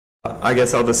I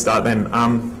guess I'll just start then.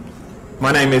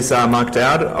 My name is Mark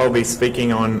Dowd. I'll be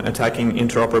speaking on attacking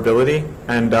interoperability,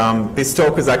 and this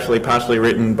talk is actually partially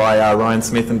written by Ryan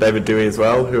Smith and David Dewey as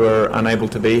well, who are unable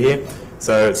to be here,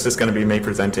 so it's just going to be me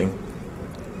presenting.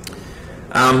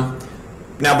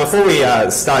 Now, before we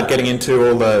start getting into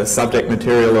all the subject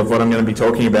material of what I'm going to be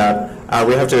talking about,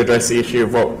 we have to address the issue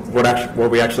of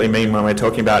what we actually mean when we're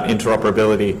talking about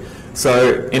interoperability.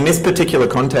 So in this particular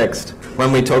context,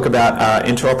 when we talk about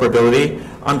interoperability,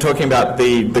 I'm talking about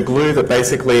the glue that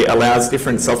basically allows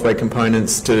different software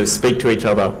components to speak to each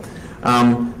other.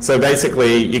 So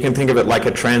basically, you can think of it like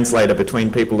a translator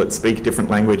between people that speak different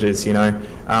languages, you know.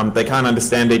 They can't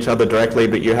understand each other directly,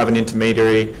 but you have an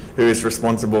intermediary who is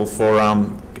responsible for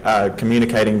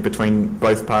communicating between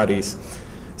both parties.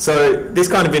 So this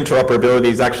kind of interoperability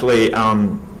is actually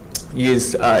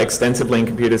used extensively in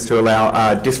computers to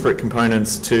allow disparate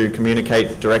components to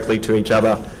communicate directly to each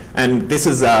other. And this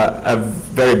is a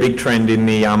very big trend in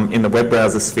the web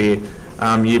browser sphere.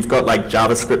 You've got like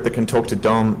JavaScript that can talk to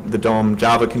the DOM,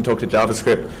 Java can talk to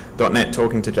JavaScript, .NET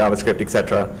talking to JavaScript,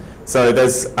 etc. So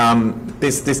there's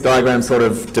this diagram sort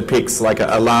of depicts like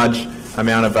a large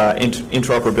amount of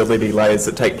interoperability layers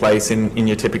that take place in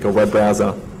your typical web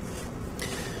browser.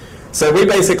 So we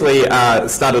basically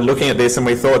started looking at this, and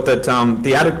we thought that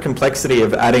the added complexity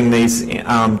of adding these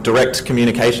direct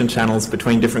communication channels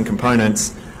between different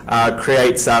components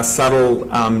creates subtle,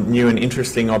 new and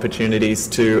interesting opportunities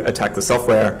to attack the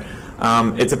software.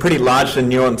 It's a pretty large and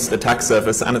nuanced attack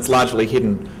surface, and it's largely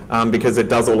hidden because it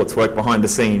does all its work behind the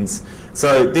scenes.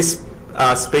 So this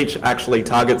speech actually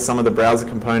targets some of the browser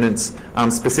components,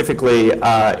 specifically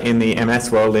in the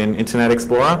MS world in Internet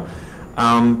Explorer.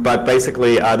 But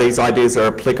basically, these ideas are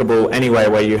applicable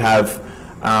anywhere where you have,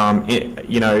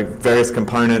 various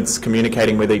components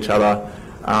communicating with each other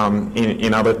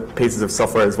in other pieces of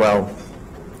software as well.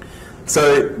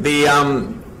 So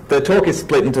the talk is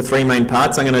split into three main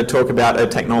parts. I'm going to talk about a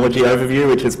technology overview,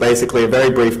 which is basically a very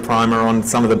brief primer on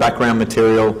some of the background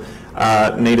material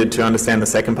needed to understand the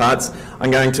second parts.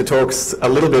 I'm going to talk a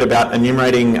little bit about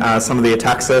enumerating some of the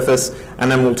attack surface,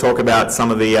 and then we'll talk about some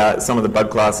of the bug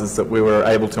classes that we were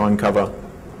able to uncover.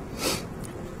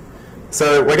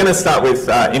 So we're going to start with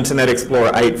Internet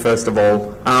Explorer 8 first of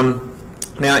all.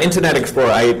 Now, Internet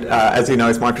Explorer 8, as you know,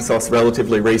 is Microsoft's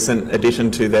relatively recent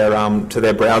addition to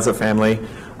their browser family,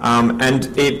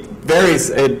 and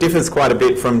it differs quite a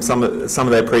bit from some of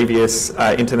their previous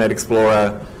Internet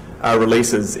Explorer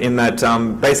releases, in that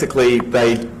basically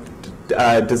they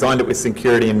designed it with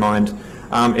security in mind.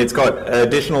 It's got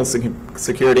additional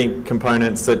security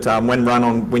components that when run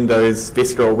on Windows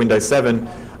Vista or Windows 7,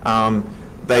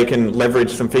 they can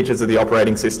leverage some features of the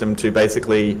operating system to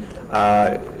basically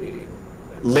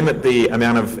limit the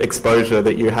amount of exposure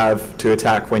that you have to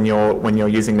attack when you're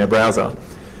using their browser.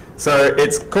 So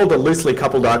it's called a loosely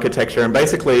coupled architecture, and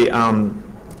basically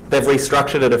they've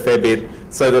restructured it a fair bit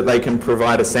so that they can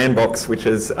provide a sandbox, which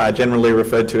is generally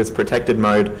referred to as protected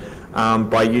mode,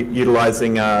 by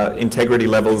utilizing integrity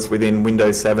levels within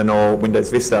Windows 7 or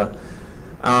Windows Vista.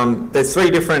 There's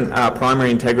three different primary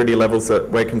integrity levels that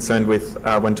we're concerned with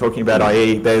when talking about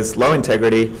IE. There's low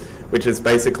integrity, which is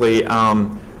basically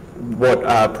what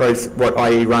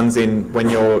IE runs in when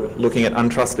you're looking at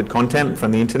untrusted content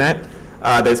from the internet.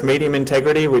 There's medium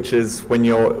integrity, which is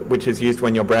used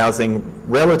when you're browsing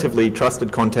relatively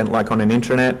trusted content, like on an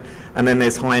intranet. And then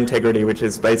there's high integrity, which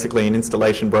is basically an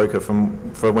installation broker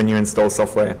for when you install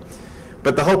software.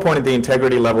 But the whole point of the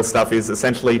integrity level stuff is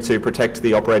essentially to protect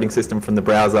the operating system from the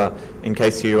browser in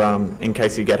case you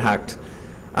get hacked.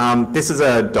 This is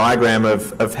a diagram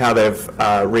of how they've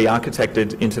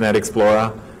re-architected Internet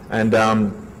Explorer, and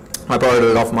I borrowed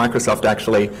it off Microsoft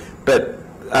actually. But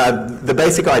the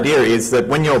basic idea is that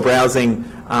when you're browsing,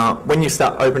 when you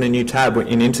open a new tab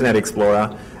in Internet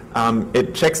Explorer,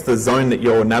 it checks the zone that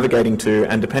you're navigating to,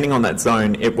 and depending on that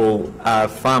zone, it will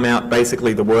farm out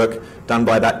basically the work done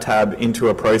by that tab into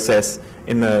a process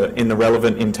in the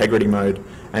relevant integrity mode.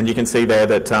 And you can see there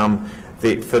that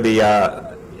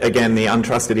again, the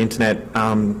untrusted internet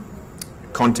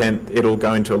content, it'll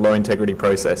go into a low integrity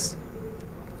process.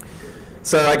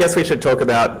 So I guess we should talk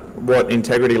about what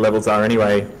integrity levels are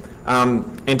anyway.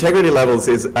 Integrity levels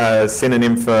is a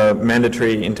synonym for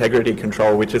mandatory integrity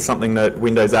control, which is something that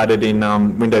Windows added in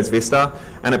Windows Vista,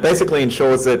 and it basically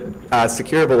ensures that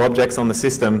securable objects on the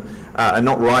system are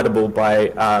not writable by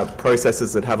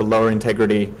processes that have a lower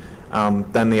integrity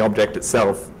than the object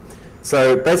itself.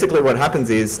 So basically what happens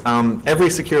is every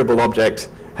securable object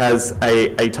has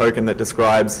a token that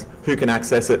describes who can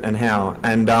access it and how.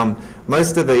 And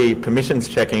most of the permissions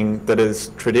checking that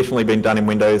has traditionally been done in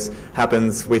Windows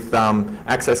happens with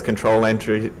access control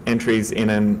entries in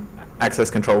an access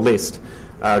control list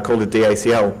called a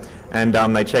DACL.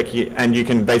 And they check you, and you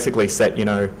can basically set, you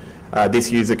know, this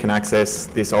user can access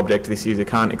this object, this user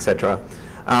can't, etc.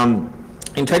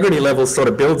 Integrity levels sort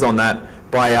of builds on that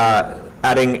by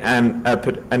adding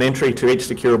an entry to each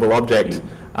securable object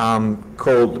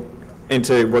called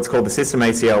into what's called the system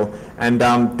ACL, and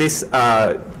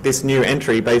this new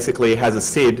entry basically has a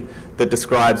SID that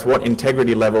describes what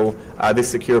integrity level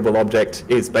this securable object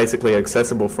is basically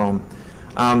accessible from.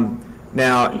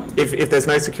 Now, if there's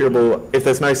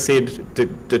no SID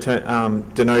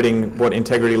denoting what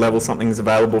integrity level something is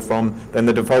available from, then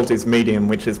the default is medium,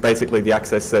 which is basically the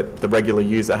access that the regular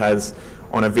user has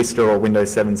on a Vista or Windows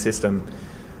 7 system.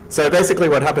 So basically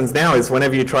what happens now is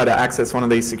whenever you try to access one of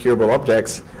these securable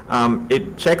objects,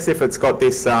 it checks if it's got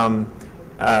this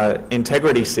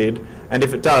integrity SID, and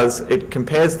if it does, it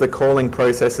compares the calling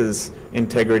process's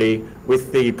integrity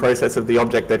with the process of the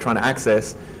object they're trying to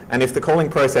access, and if the calling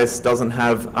process doesn't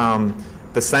have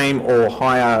the same or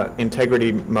higher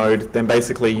integrity mode, then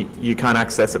basically you can't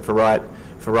access it for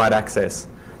write access.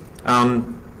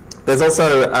 There's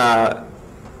also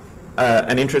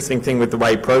an interesting thing with the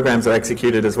way programs are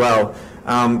executed as well.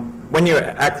 When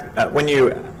you're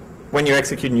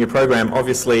executing your program,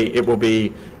 obviously it will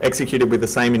be executed with the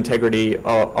same integrity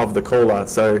of the caller.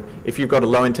 So if you've got a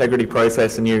low integrity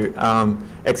process and you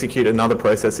execute another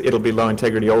process, it'll be low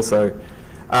integrity also.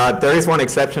 There is one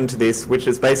exception to this, which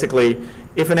is basically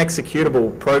if an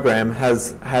executable program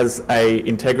has a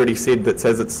integrity SID that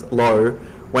says it's low,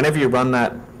 whenever you run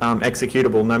that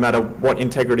executable, no matter what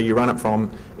integrity you run it from,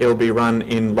 it'll be run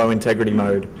in low integrity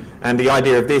mode. And the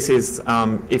idea of this is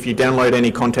if you download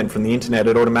any content from the internet,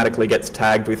 it automatically gets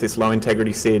tagged with this low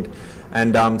integrity SID.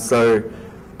 And so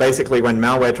basically when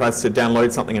malware tries to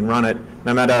download something and run it,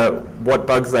 no matter what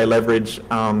bugs they leverage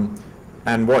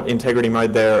and what integrity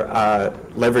mode they're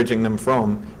leveraging them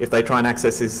from, if they try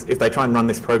and run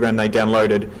this program they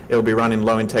downloaded, it'll be run in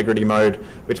low integrity mode,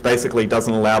 which basically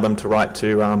doesn't allow them to write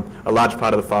to a large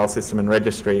part of the file system and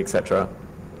registry, etc.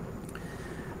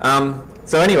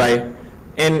 So anyway,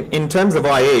 in terms of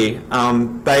IE,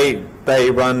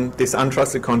 they run this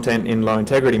untrusted content in low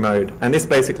integrity mode, and this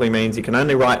basically means you can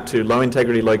only write to low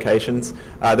integrity locations.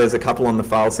 There's a couple on the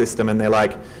file system, and they're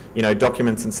like, you know,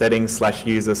 documents and settings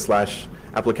 /user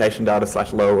 /application data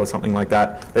 /low or something like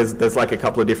that. There's like a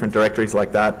couple of different directories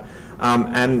like that.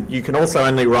 And you can also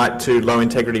only write to low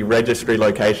integrity registry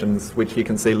locations, which you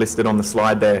can see listed on the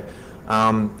slide there.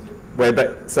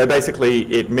 So basically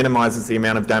it minimizes the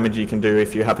amount of damage you can do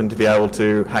if you happen to be able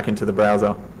to hack into the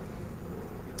browser.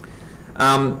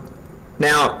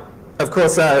 Now, of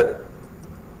course,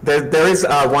 there is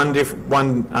one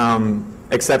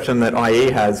exception that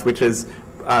IE has, which is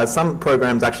some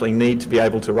programs actually need to be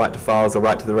able to write to files or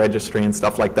write to the registry and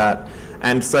stuff like that.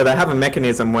 And so they have a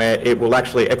mechanism where it will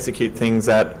actually execute things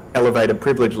at elevated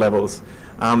privilege levels.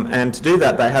 And to do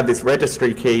that, they have this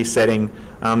registry key setting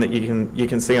that you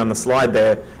can see on the slide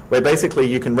there, where basically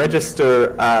you can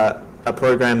register a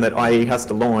program that IE has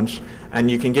to launch, and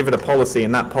you can give it a policy,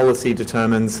 and that policy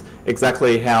determines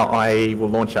exactly how IE will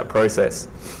launch that process.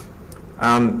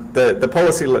 The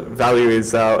policy value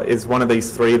is one of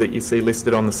these three that you see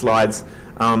listed on the slides.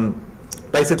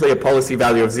 Basically, a policy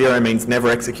value of 0 means never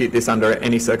execute this under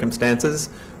any circumstances.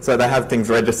 So they have things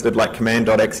registered like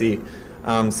command.exe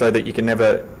so that you can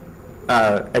never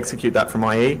execute that from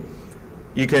IE.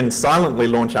 You can silently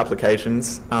launch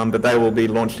applications, but they will be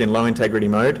launched in low integrity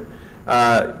mode.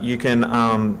 You can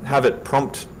have it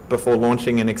prompt before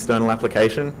launching an external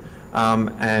application,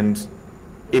 and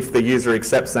if the user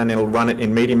accepts, then it'll run it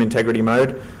in medium integrity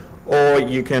mode. Or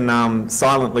you can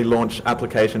silently launch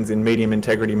applications in medium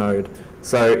integrity mode.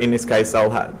 So in this case,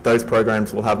 those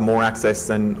programs will have more access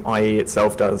than IE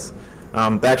itself does.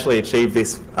 They actually achieve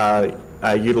this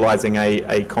utilizing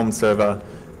a COM server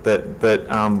that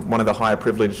one of the higher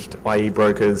privileged IE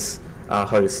brokers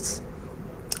hosts.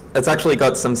 It's actually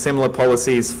got some similar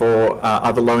policies for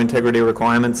other low integrity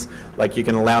requirements, like you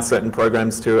can allow certain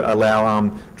programs to allow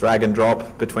drag and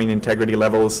drop between integrity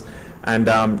levels, and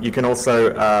you can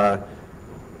also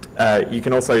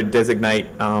designate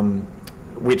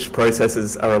which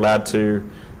processes are allowed to,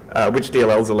 which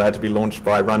DLLs are allowed to be launched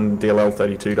by run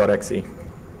dll32.exe.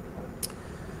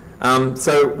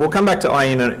 So we'll come back to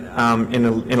IE in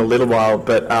a little while,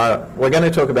 but we're going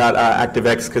to talk about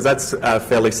ActiveX because that's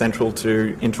fairly central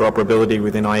to interoperability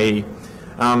within IE.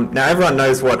 Now everyone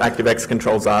knows what ActiveX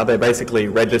controls are. They're basically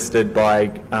registered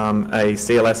by a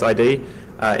CLS ID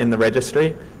in the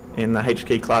registry. in the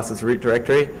HKey class's root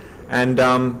directory, and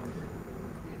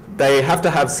they have to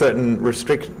have certain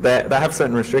they have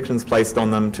certain restrictions placed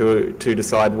on them to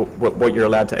decide what you're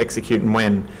allowed to execute and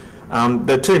when.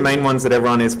 The two main ones that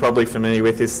everyone is probably familiar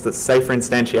with is the safer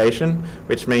instantiation,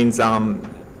 which means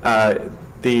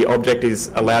the object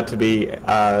is allowed to be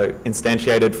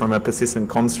instantiated from a persistent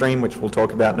COM stream, which we'll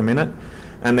talk about in a minute.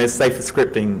 And there's safer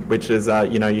scripting, which is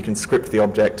you can script the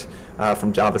object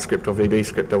from JavaScript or VB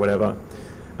script or whatever.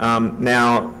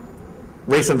 Now,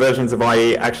 recent versions of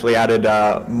IE actually added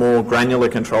more granular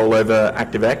control over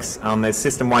ActiveX. There's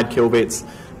system-wide killbits,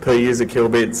 per-user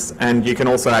killbits, and you can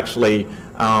also actually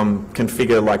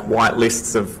configure like white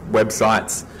lists of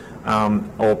websites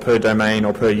or per domain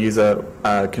or per user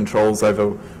controls over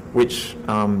which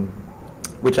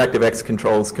ActiveX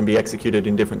controls can be executed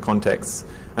in different contexts.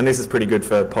 And this is pretty good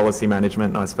for policy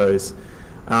management, I suppose.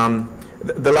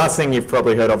 The last thing you've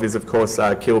probably heard of is, of course,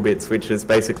 killbits, which is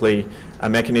basically a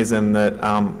mechanism that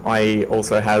IE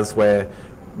also has where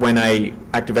when a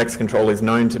ActiveX control is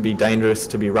known to be dangerous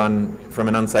to be run from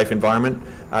an unsafe environment,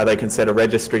 they can set a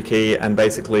registry key, and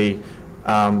basically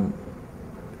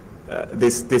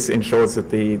this ensures that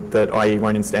that IE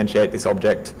won't instantiate this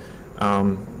object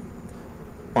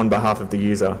on behalf of the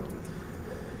user.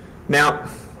 Now,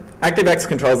 ActiveX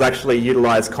controls actually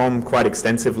utilize COM quite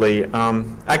extensively.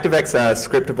 ActiveX are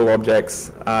scriptable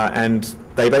objects, and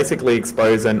they basically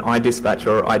expose an iDispatch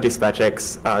or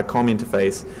iDispatchX COM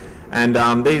interface. And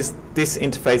this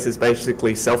interface is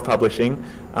basically self-publishing.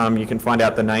 You can find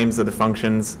out the names of the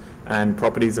functions and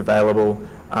properties available.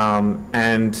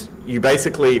 And you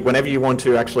basically, whenever you want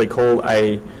to actually call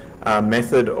a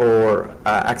method or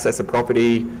access a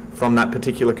property from that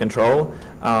particular control,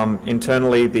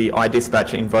 internally the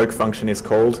iDispatch invoke function is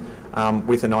called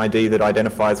with an ID that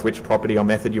identifies which property or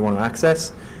method you want to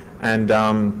access, and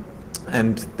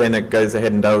then it goes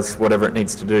ahead and does whatever it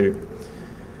needs to do.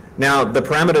 Now, the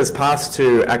parameters passed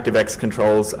to ActiveX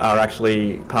controls are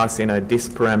actually passed in a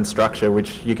disparam structure,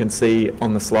 which you can see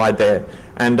on the slide there.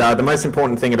 And the most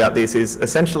important thing about this is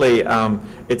essentially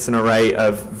it's an array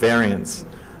of variants.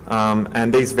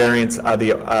 And these variants are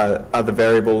the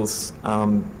variables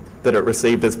that are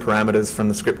received as parameters from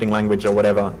the scripting language or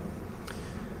whatever.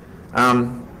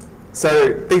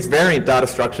 So these variant data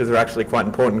structures are actually quite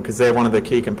important because they're one of the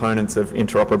key components of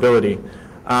interoperability.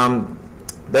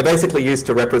 They're basically used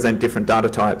to represent different data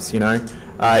types. You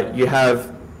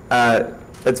have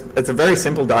it's a very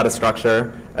simple data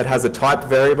structure. It has a type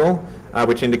variable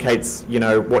which indicates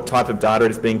what type of data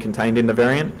is being contained in the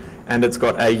variant, and it's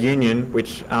got a union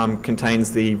which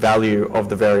contains the value of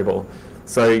the variable.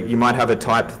 So you might have a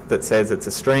type that says it's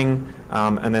a string,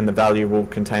 and then the value will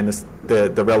contain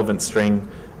the relevant string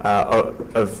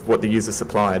of what the user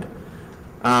supplied.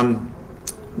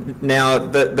 Now,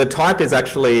 the type is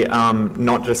actually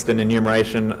not just an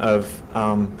enumeration of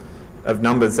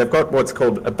numbers. They've got what's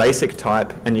called a basic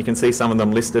type, and you can see some of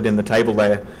them listed in the table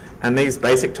there. And these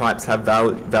basic types have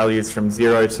values from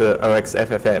 0 to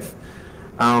OXFFF.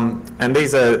 And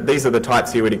these are the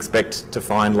types you would expect to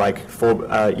find, like for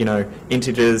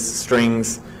integers,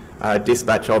 strings,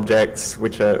 dispatch objects,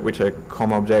 which are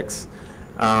COM objects,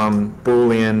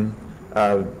 Boolean,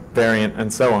 variant,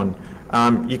 and so on.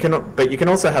 But you can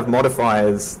also have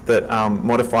modifiers that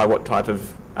modify what type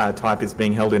of type is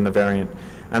being held in the variant.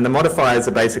 And the modifiers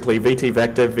are basically VT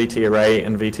vector, VT array,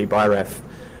 and VT biref.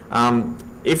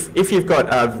 If you've got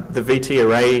the VT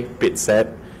array bit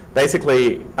set,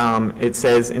 basically it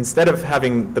says instead of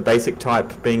having the basic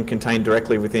type being contained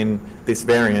directly within this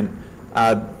variant,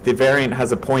 the variant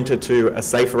has a pointer to a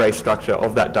safe array structure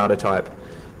of that data type.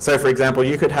 So for example,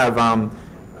 you could have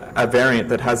a variant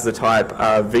that has the type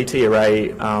VT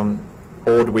array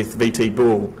ORed with VT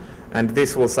bool, and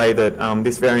this will say that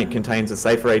this variant contains a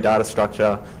safe array data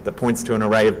structure that points to an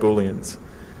array of booleans.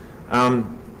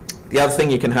 The other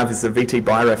thing you can have is the VT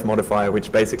biref modifier,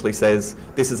 which basically says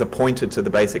this is a pointer to the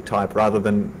basic type rather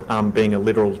than being a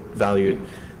literal value.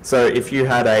 So if you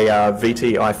had a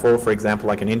VT I4, for example,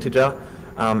 like an integer,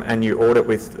 and you ORed it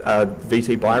with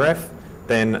VT biref,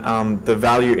 then the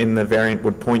value in the variant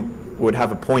would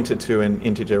have a pointer to an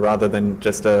integer rather than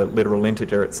just a literal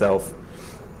integer itself.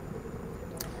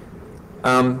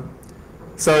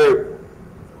 So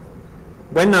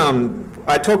when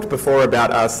I talked before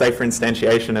about safer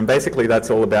instantiation, and basically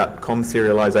that's all about COM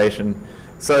serialization.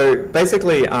 So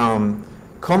basically COM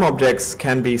objects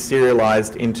can be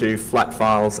serialized into flat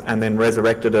files and then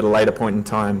resurrected at a later point in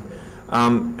time.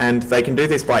 And they can do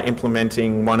this by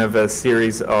implementing one of a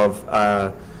series of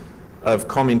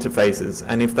COM interfaces,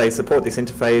 and if they support this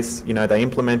interface, they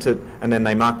implement it, and then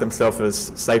they mark themselves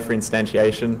as safe for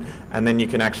instantiation, and then you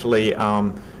can actually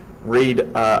read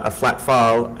a flat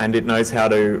file, and it knows how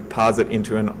to parse it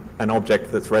into an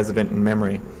object that's resident in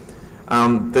memory.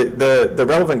 The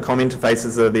relevant COM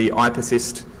interfaces are the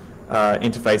iPersist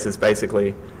interfaces,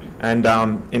 basically. And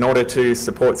in order to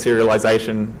support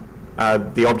serialization,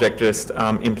 the object just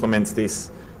implements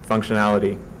this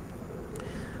functionality.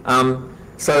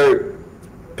 So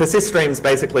persist streams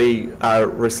basically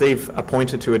receive a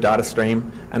pointer to a data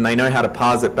stream, and they know how to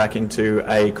parse it back into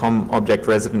a COM object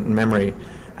resident in memory.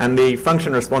 And the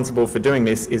function responsible for doing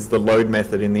this is the load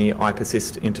method in the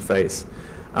iPersist interface.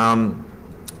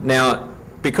 Now,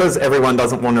 because everyone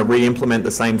doesn't want to re-implement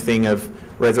the same thing of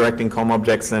resurrecting COM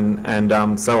objects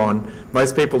and so on,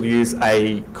 most people use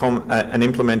an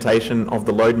implementation of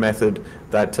the load method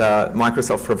that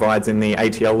Microsoft provides in the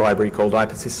ATL library called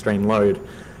iPersist stream load.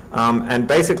 And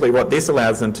basically what this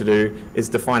allows them to do is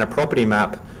define a property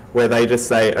map where they just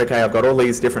say, okay, I've got all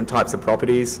these different types of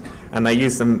properties, and they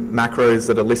use some macros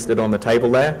that are listed on the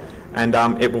table there, and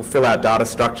it will fill out data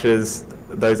structures,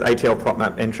 those ATL prop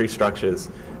map entry structures.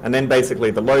 And then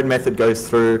basically the load method goes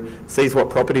through, sees what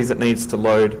properties it needs to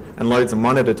load, and loads them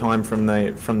one at a time from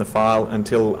the file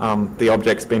until the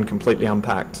object's been completely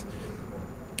unpacked.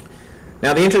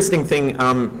 Now the interesting thing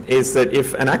is that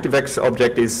if an ActiveX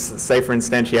object is safe for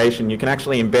instantiation, you can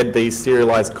actually embed these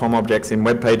serialized COM objects in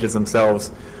web pages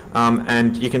themselves.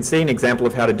 And you can see an example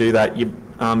of how to do that.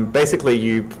 Basically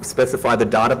you specify the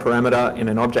data parameter in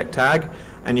an object tag,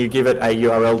 and you give it a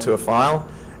URL to a file.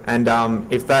 And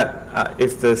if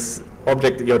this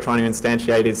object that you're trying to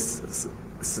instantiate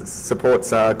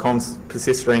supports COM's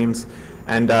persist streams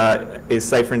and is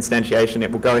safe for instantiation,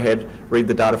 it will go ahead, read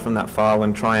the data from that file,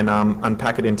 and try and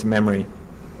unpack it into memory.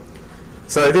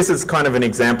 So this is kind of an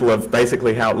example of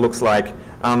basically how it looks like.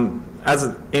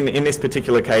 As in this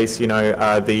particular case, you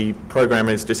know, the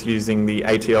programmer is just using the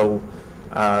ATL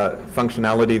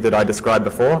functionality that I described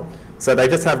before. So they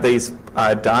just have these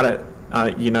data.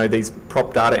 These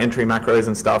prop data entry macros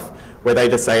and stuff, where they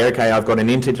just say, okay, I've got an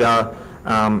integer,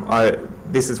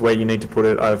 this is where you need to put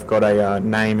it, I've got a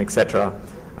name, etc.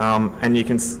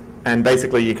 And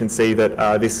basically you can see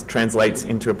that this translates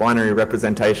into a binary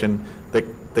representation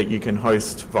that you can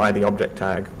host via the object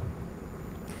tag.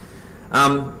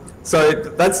 So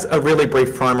that's a really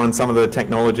brief primer on some of the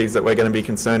technologies that we're going to be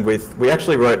concerned with. We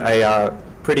actually wrote a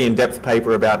pretty in-depth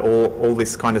paper about all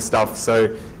this kind of stuff,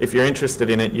 so if you're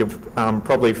interested in it, you'll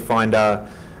probably find a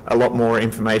lot more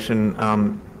information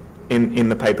in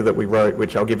the paper that we wrote,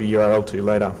 which I'll give a URL to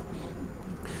later.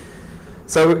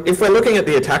 So if we're looking at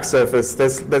the attack surface,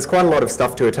 there's quite a lot of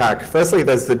stuff to attack. Firstly,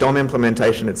 there's the DOM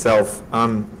implementation itself.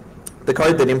 The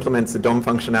code that implements the DOM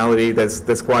functionality,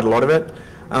 there's quite a lot of it.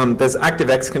 There's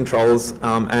ActiveX controls,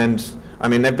 and I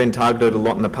mean, they've been targeted a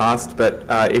lot in the past, but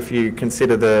if you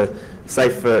consider the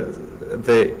safe for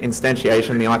the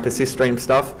instantiation, the iPersist stream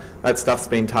stuff, that stuff's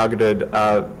been targeted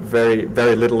very,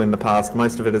 very little in the past.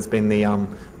 Most of it has been the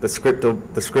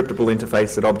scriptable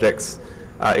interface that objects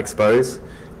expose.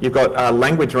 You've got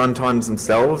language runtimes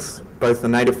themselves, both the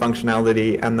native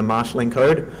functionality and the marshalling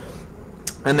code.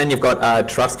 And then you've got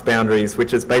trust boundaries,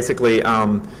 which is basically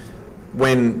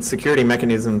when security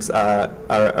mechanisms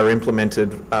are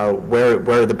implemented,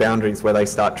 where are the boundaries where they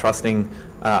start trusting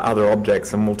other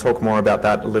objects, and we'll talk more about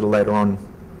that a little later on.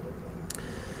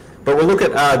 But we'll look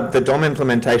at the DOM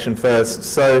implementation first.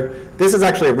 So this is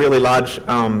actually a really large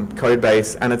code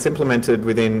base, and it's implemented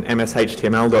within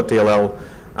MS-HTML.dll.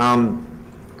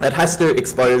 It has to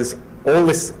expose all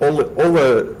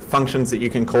the functions that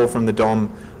you can call from the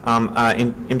DOM are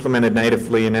implemented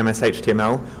natively in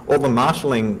MS-HTML. All the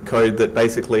marshalling code that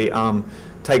basically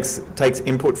takes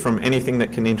input from anything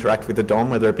that can interact with the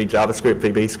DOM, whether it be JavaScript,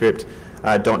 VBScript,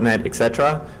 .NET,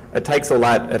 etc. It takes all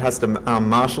that, it has to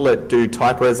marshal it, do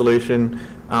type resolution,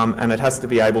 and it has to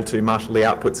be able to marshal the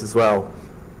outputs as well.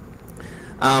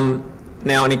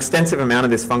 Now, an extensive amount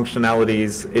of this functionality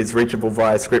is reachable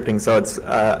via scripting, so it's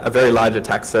a very large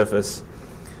attack surface.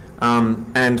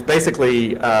 And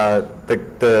basically,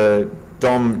 the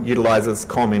DOM utilizes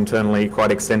COM internally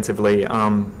quite extensively,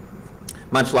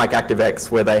 much like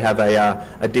ActiveX, where they have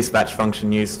a dispatch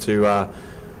function used to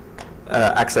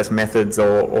access methods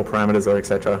or parameters or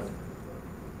etc.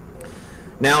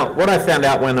 Now, what I found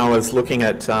out when I was looking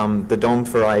at the DOM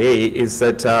for IE is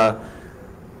that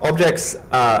objects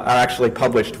are actually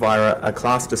published via a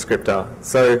class descriptor.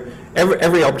 So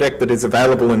every object that is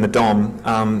available in the DOM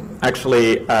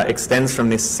actually extends from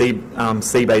this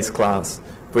C-base class,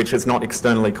 which is not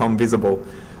externally COM visible.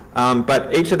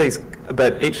 But each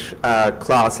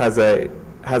class has a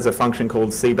has a function called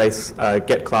cbase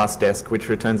getClassDesc, which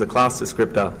returns a class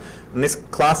descriptor. And this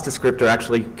class descriptor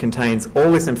actually contains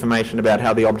all this information about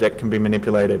how the object can be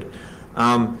manipulated.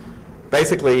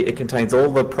 Basically, it contains all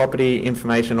the property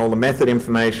information, all the method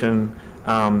information,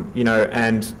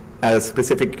 and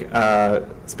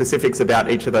specifics about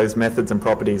each of those methods and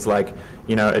properties, like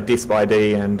a disp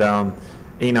ID and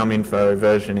enum info,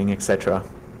 versioning, etc.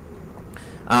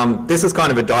 This is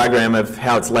kind of a diagram of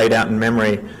how it's laid out in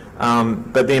memory.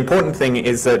 But the important thing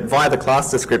is that via the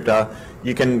class descriptor,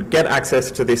 you can get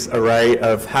access to this array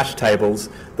of hash tables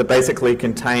that basically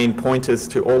contain pointers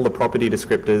to all the property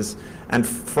descriptors, and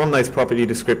from those property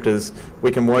descriptors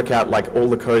we can work out like all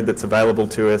the code that's available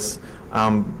to us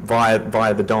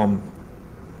via the DOM.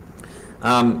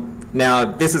 Now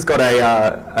this has got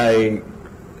a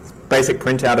basic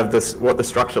printout of what the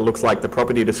structure looks like, the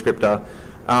property descriptor,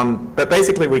 but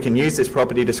basically we can use this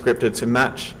property descriptor to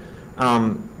match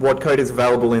what code is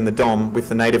available in the DOM with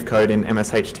the native code in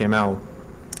MS-HTML.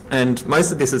 And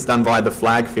most of this is done via the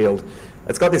flag field.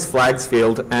 It's got this flags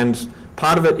field, and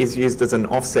part of it is used as an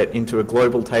offset into a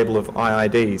global table of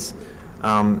IIDs,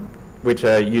 which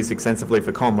are used extensively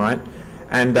for COM, right?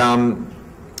 And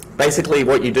basically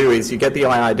what you do is you get the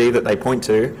IID that they point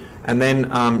to, and then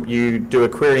you do a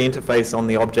query interface on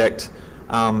the object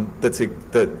the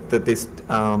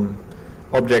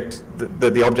object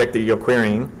that you're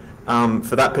querying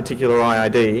for that particular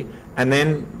IID, and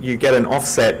then you get an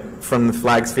offset from the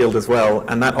flags field as well,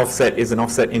 and that offset is an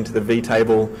offset into the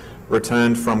vtable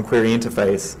returned from query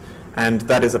interface, and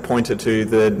that is a pointer to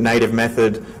the native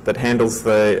method that handles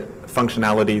the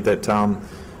functionality that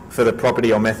for the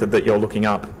property or method that you're looking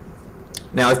up.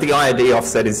 Now if the IID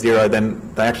offset is 0, then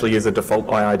they actually use a default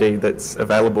IID that's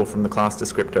available from the class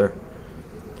descriptor.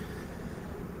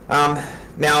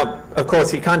 Now, of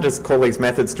course, you can't just call these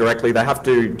methods directly. They have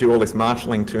to do all this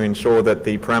marshalling to ensure that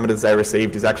the parameters they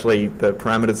received is actually the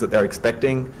parameters that they're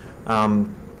expecting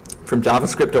from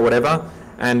JavaScript or whatever.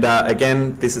 And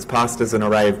again, this is passed as an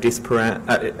array of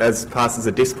passed as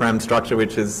a disparam structure,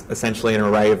 which is essentially an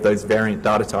array of those variant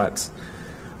data types.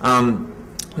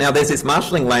 Now, there's this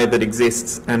marshalling layer that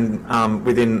exists and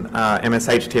within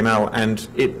MS-HTML, and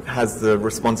it has the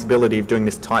responsibility of doing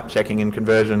this type checking and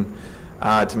conversion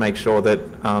to make sure that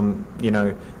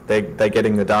they're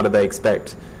getting the data they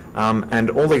expect.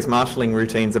 And all these marshalling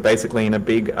routines are basically in a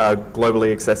big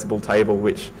globally accessible table,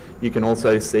 which you can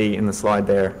also see in the slide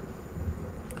there.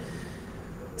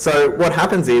 So what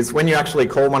happens is when you actually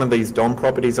call one of these DOM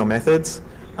properties or methods,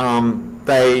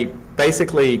 they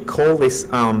basically call this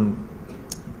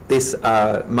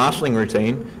marshalling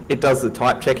routine. It does the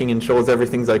type checking, ensures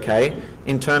everything's okay.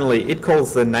 Internally, it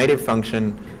calls the native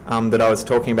function that I was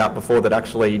talking about before that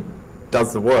actually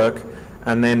does the work,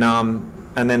 and then the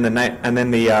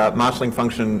marshalling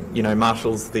function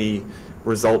marshals the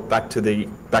result back to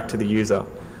the user.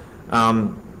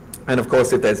 And of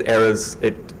course, if there's errors,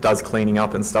 it does cleaning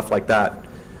up and stuff like that.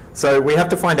 So we have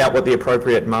to find out what the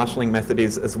appropriate marshalling method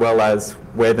is, as well as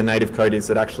where the native code is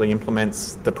that actually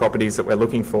implements the properties that we're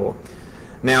looking for.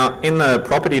 Now, in the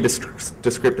property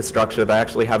descriptor structure, they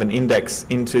actually have an index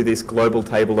into this global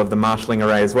table of the marshalling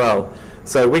array as well.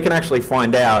 So we can actually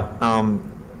find out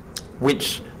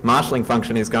which marshalling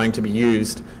function is going to be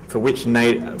used for which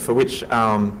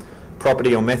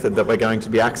property or method that we're going to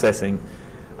be accessing.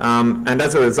 And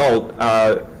as a result,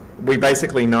 we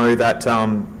basically know that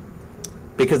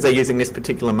because they're using this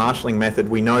particular marshalling method,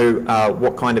 we know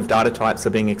what kind of data types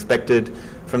are being expected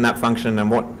from that function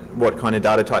and what kind of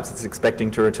data types it's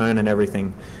expecting to return and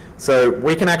everything. So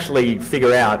we can actually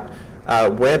figure out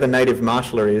where the native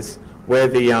marshaller is, where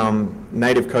the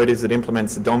native code is that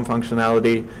implements the DOM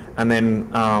functionality, and then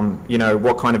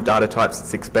what kind of data types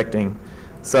it's expecting.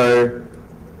 So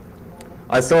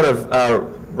I sort of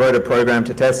wrote a program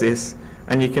to test this,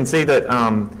 and you can see that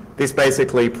this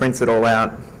basically prints it all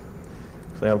out.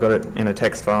 So I've got it in a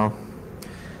text file.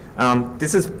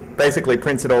 This is basically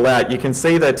prints it all out. You can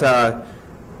see that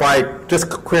by just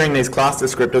querying these class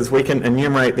descriptors, we can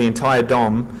enumerate the entire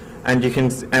DOM, and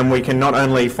we can not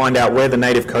only find out where the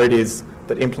native code is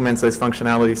that implements those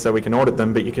functionalities so we can audit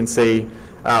them, but you can see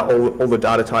all the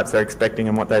data types they're expecting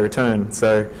and what they return.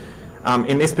 So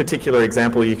in this particular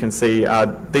example, you can see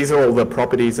these are all the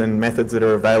properties and methods that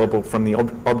are available from the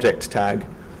object tag.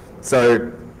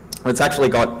 So it's actually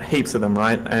got heaps of them,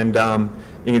 right? And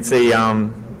you can see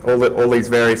all these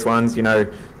various ones.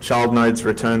 Child nodes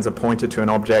returns a pointer to an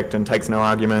object and takes no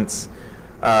arguments.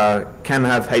 Can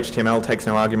have HTML, takes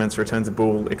no arguments, returns a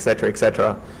bool, etc.,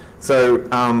 etc. So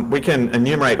we can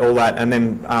enumerate all that, and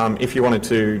then if you wanted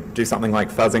to do something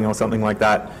like fuzzing or something like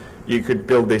that, you could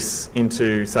build this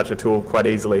into such a tool quite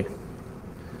easily.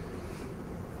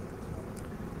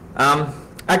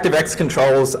 ActiveX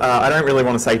controls, I don't really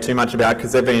want to say too much about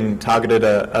because they've been targeted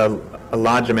a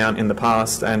large amount in the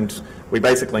past, and we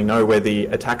basically know where the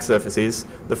attack surface is.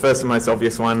 The first and most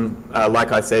obvious one,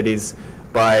 like I said, is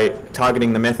by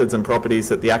targeting the methods and properties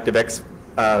that the ActiveX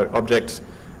object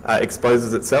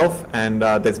exposes itself, and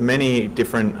there's many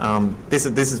different, this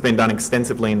has been done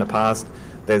extensively in the past.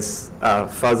 There's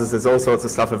fuzzes, there's all sorts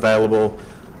of stuff available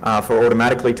for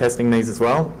automatically testing these as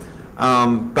well.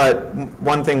 But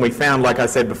one thing we found, like I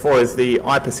said before, is the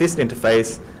iPersist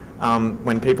interface,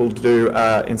 when people do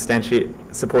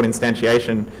support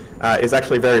instantiation, is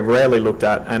actually very rarely looked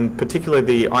at, and particularly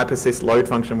the iPersist load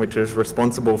function, which is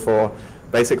responsible for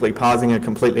basically parsing a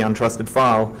completely untrusted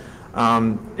file,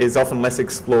 is often less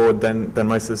explored than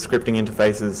most of the scripting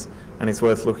interfaces, and is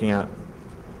worth looking at.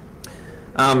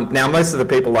 Now, most of the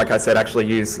people, like I said, actually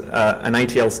use an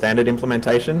ATL standard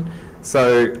implementation.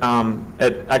 So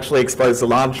it actually exposes a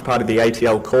large part of the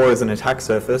ATL core as an attack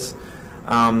surface.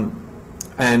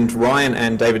 And Ryan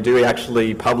and David Dewey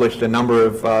actually published a number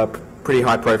of pretty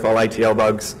high-profile ATL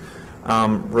bugs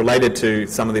related to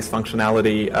some of this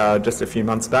functionality just a few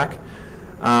months back.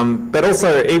 But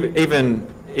also, even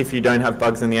if you don't have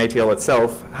bugs in the ATL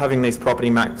itself, having these property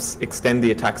maps extend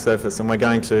the attack surface, and we're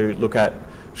going to look at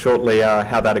shortly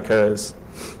how that occurs.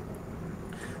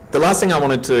 The last thing I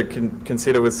wanted to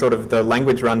consider was sort of the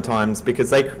language runtimes, because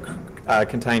they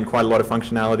contain quite a lot of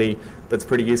functionality that's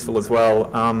pretty useful as well.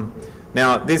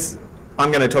 Now,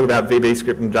 I'm going to talk about VB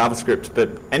script and JavaScript, but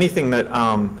anything that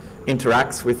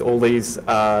interacts with all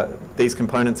these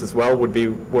components as well would be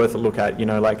worth a look at, you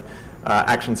know, like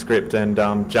ActionScript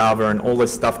and Java and all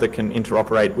this stuff that can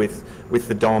interoperate with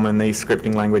the DOM and these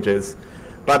scripting languages.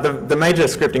 But the major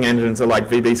scripting engines are like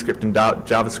VB script and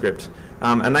JavaScript,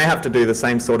 and they have to do the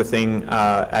same sort of thing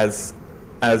as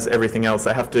everything else.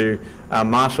 They have to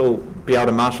be able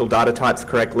to marshal data types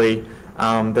correctly.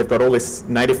 They've got all this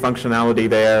native functionality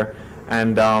there,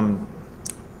 and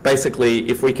basically,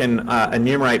 if we can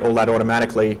enumerate all that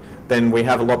automatically, then we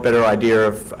have a lot better idea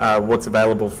of what's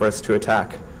available for us to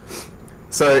attack.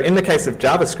 So in the case of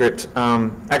JavaScript,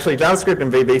 actually JavaScript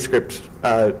and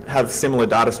VBScript have similar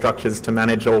data structures to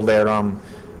manage all their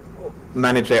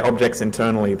objects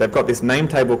internally. They've got this name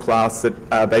table class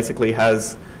that basically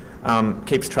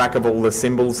keeps track of all the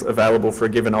symbols available for a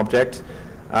given object.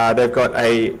 They've got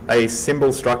a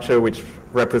symbol structure which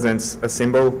represents a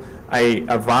symbol, a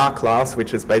var class,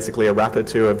 which is basically a wrapper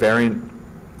to a variant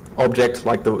object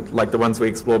like the ones we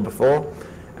explored before,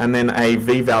 and then a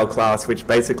vval class, which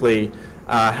basically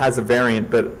has a variant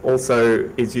but also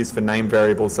is used for name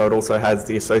variables, so it also has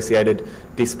the associated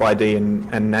disp ID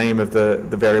and name of the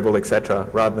variable, etc.,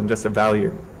 rather than just a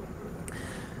value.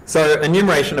 So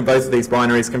enumeration of both of these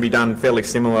binaries can be done fairly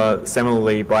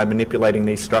similarly by manipulating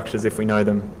these structures if we know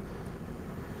them.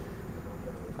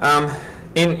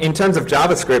 In terms of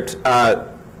JavaScript,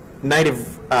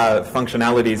 native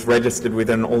functionality is registered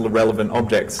within all the relevant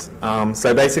objects.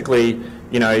 So basically,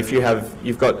 you know, if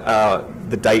you've got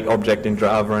the date object in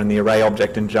Java and the array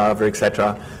object in Java,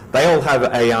 etc., they all have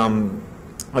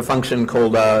a function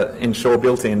called ensure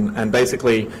built-in, and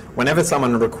basically whenever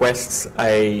someone requests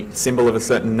a symbol of a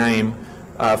certain name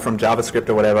from JavaScript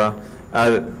or whatever,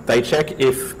 they check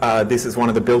if this is one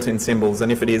of the built-in symbols,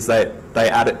 and if it is, they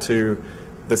add it to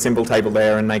the symbol table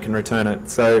there and they can return it.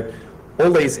 So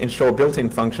all these ensure built-in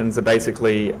functions are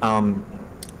basically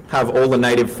have all the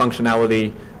native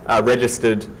functionality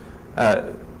registered,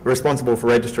 responsible for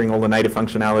registering all the native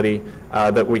functionality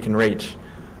that we can reach.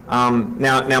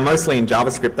 Now mostly in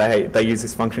JavaScript they use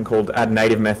this function called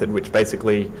addNative method, which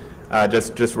basically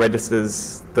just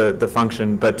registers the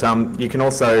function, but you can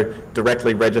also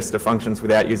directly register functions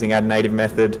without using addNative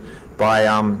method by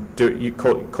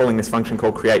calling this function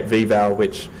called createVval,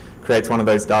 which creates one of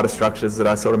those data structures that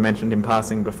I sort of mentioned in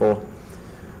passing before.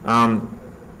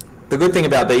 The good thing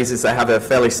about these is they have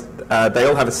they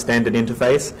all have a standard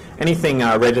interface. Anything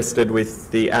registered with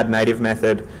the addNative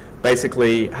method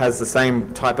basically has the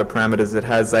same type of parameters. It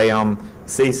has a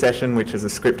C session, which is a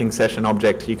scripting session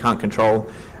object you can't control.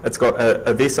 It's got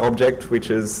a this object, which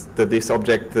is the this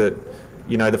object that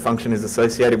the function is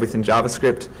associated with in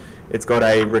JavaScript. It's got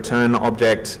a return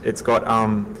object. It's got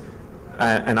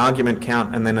an argument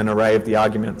count and then an array of the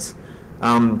arguments.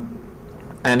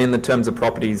 And in the terms of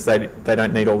properties, they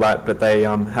don't need all that, but they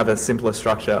have a simpler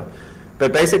structure.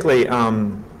 But basically,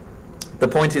 the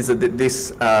point is that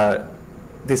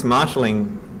this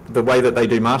marshalling, the way that they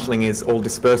do marshalling is all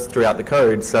dispersed throughout the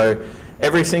code. So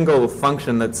every single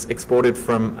function that's exported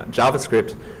from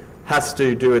JavaScript has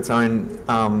to do its own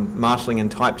marshalling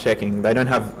and type checking. They don't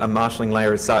have a marshalling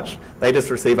layer as such. They just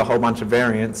receive a whole bunch of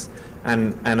variants,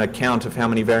 and a count of how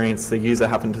many variants the user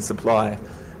happened to supply.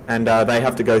 And they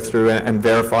have to go through and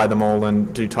verify them all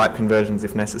and do type conversions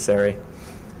if necessary.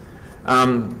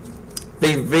 The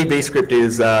VB script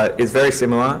is very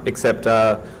similar, except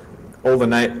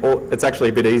it's actually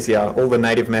a bit easier. All the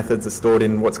native methods are stored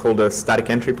in what's called a static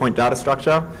entry point data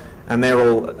structure, and they're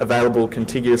all available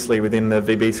contiguously within the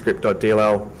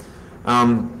vbscript.dll.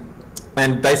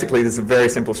 And basically, this is a very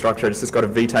simple structure. It's just got a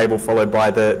vtable followed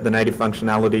by the native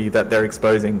functionality that they're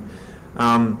exposing.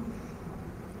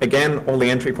 Again, all the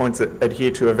entry points adhere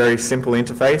to a very simple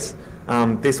interface.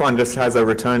 This one just has a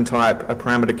return type, a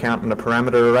parameter count, and a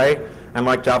parameter array. And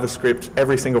like JavaScript,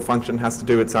 every single function has to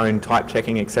do its own type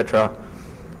checking, etc.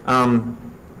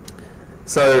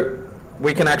 So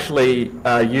we can actually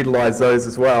utilize those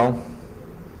as well.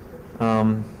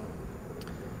 Hang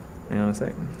on a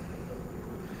second.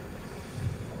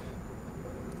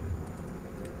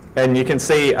 And you can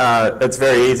see it's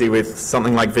very easy with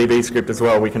something like VBScript as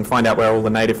well. We can find out where all the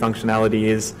native functionality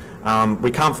is. We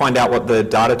can't find out what the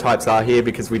data types are here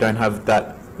because we don't have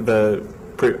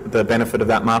the benefit of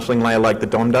that marshalling layer like the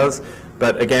DOM does.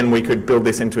 But again, we could build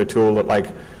this into a tool that like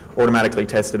automatically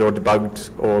tested or debugged,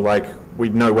 or like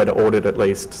we'd know where to audit at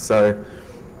least. So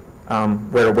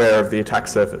we're aware of the attack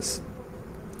surface.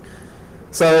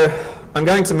 So I'm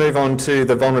going to move on to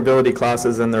the vulnerability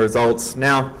classes and the results.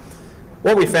 Now,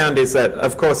 what we found is that,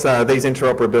 of course, these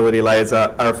interoperability layers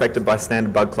are affected by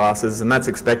standard bug classes, and that's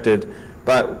expected.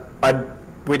 But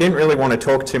we didn't really want to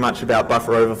talk too much about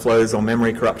buffer overflows or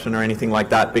memory corruption or anything like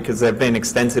that, because they've been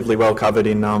extensively well covered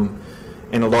in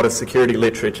a lot of security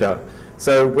literature.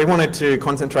 So we wanted to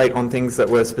concentrate on things that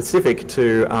were specific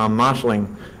to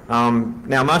marshalling.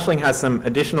 Now, marshalling has some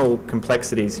additional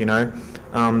complexities, you know,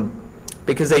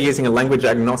 because they're using a language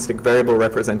agnostic variable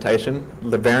representation,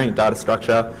 the variant data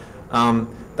structure.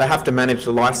 They have to manage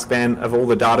the lifespan of all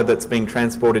the data that's being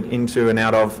transported into and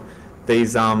out of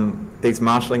these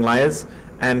marshalling layers,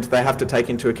 and they have to take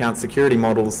into account security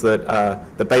models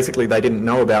that basically they didn't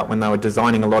know about when they were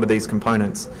designing a lot of these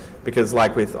components. Because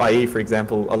like with IE, for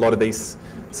example, a lot of these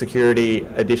security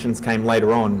additions came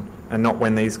later on and not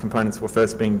when these components were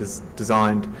first being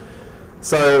designed.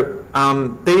 So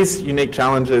these unique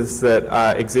challenges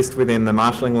that exist within the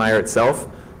marshalling layer itself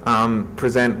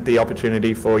present the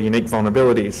opportunity for unique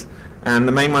vulnerabilities. And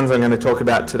the main ones I'm going to talk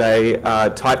about today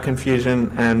are type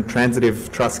confusion and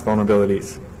transitive trust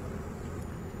vulnerabilities.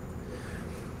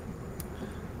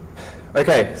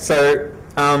 Okay, so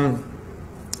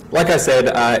like I said,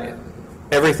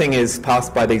 everything is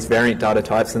passed by these variant data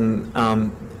types, and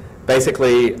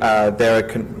basically they're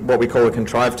what we call a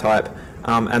contrived type,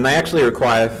 and they actually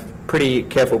require pretty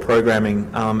careful programming.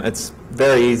 It's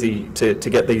very easy to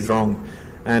get these wrong.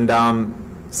 And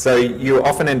so you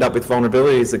often end up with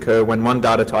vulnerabilities occur when one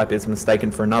data type is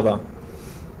mistaken for another.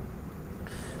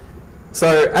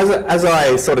 So as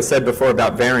I sort of said before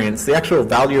about variants, the actual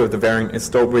value of the variant is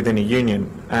stored within a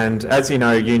union. And as you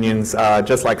know, unions are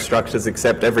just like structures,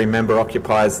 except every member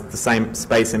occupies the same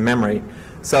space in memory.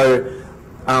 So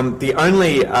the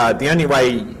only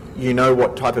way you know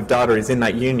what type of data is in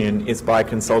that union is by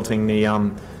consulting the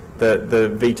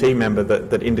VT member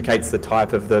that indicates the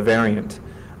type of the variant.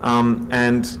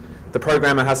 And the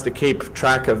programmer has to keep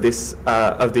track of this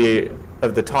of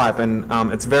the type, and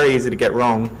it's very easy to get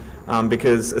wrong,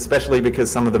 especially because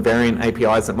some of the variant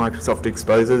APIs that Microsoft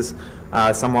exposes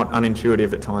are somewhat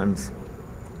unintuitive at times.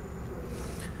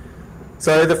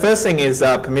 So the first thing is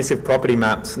permissive property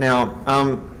maps. Now,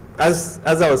 as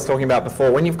I was talking about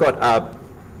before, when you've got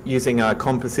using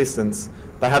COM persistence,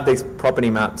 they have these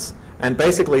property maps. And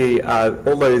basically,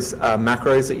 all those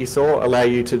macros that you saw allow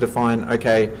you to define,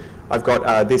 okay, I've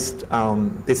got this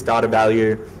data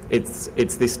value, it's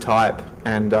this type,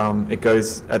 and it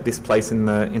goes at this place in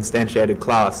the instantiated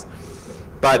class.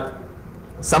 But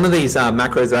some of these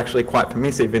macros are actually quite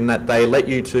permissive in that they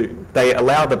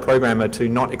allow the programmer to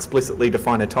not explicitly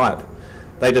define a type.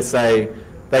 They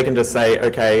can just say,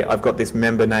 okay, I've got this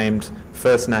member named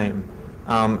first name,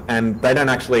 and they don't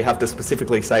actually have to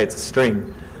specifically say it's a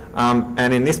string.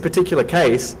 And in this particular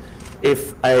case,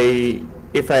 when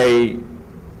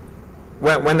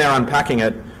they're unpacking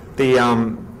it, the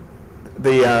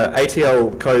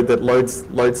ATL code that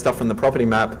loads stuff from the property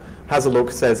map has a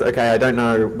look, says, okay, I don't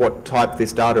know what type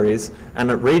this data is,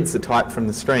 and it reads the type from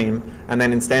the stream and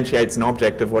then instantiates an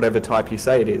object of whatever type you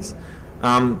say it is.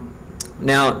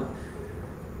 Now,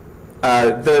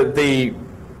 the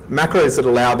macros that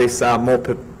allow this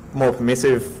more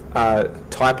permissive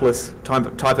type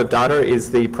of data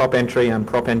is the prop entry and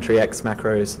prop entry X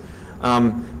macros.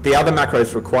 The other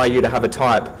macros require you to have a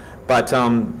type, but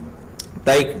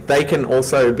they can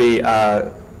also be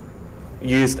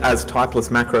used as typeless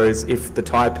macros if the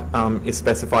type is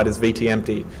specified as VT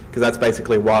empty, because that's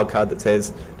basically a wildcard that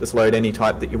says just load any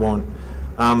type that you want.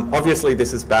 Obviously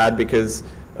this is bad because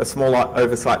a small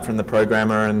oversight from the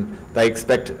programmer and they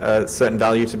expect a certain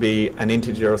value to be an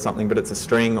integer or something, but it's a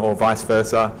string or vice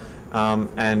versa.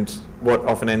 And what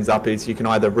often ends up is you can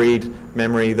either read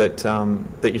memory that,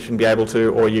 that you shouldn't be able to,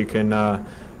 or you can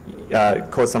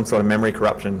cause some sort of memory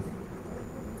corruption.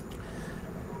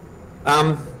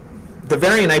 The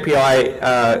variant API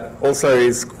also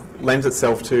lends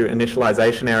itself to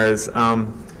initialization errors.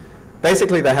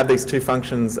 Basically, they have these two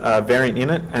functions, variant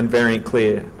init and variant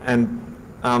clear. And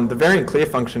the variant clear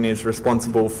function is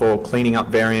responsible for cleaning up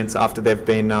variants after they've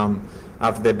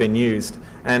been used.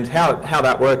 And how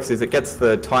that works is it gets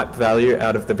the type value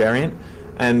out of the variant,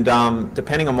 and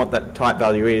depending on what that type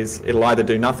value is, it'll either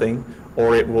do nothing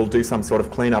or it will do some sort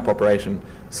of cleanup operation.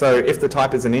 So if the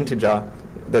type is an integer,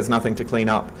 there's nothing to clean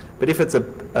up. But if it's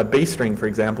a B string, for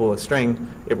example, a string,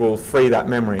 it will free that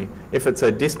memory. If it's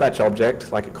a dispatch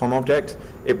object, like a COM object,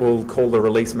 it will call the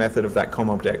release method of that COM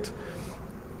object.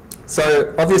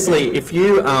 So obviously, if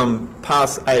you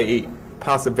pass a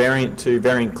variant to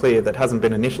variant clear that hasn't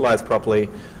been initialized properly,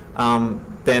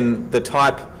 then the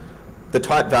type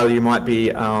value might be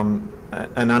an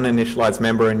uninitialized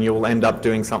member, and you'll end up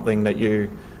doing something that you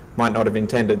might not have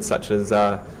intended, such as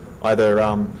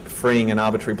either freeing an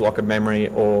arbitrary block of memory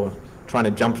or trying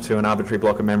to jump to an arbitrary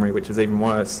block of memory, which is even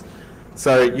worse.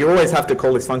 So you always have to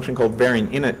call this function called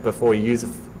variant init before you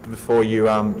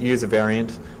use a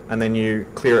variant, and then you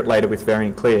clear it later with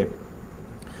variant clear.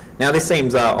 Now this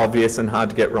seems obvious and hard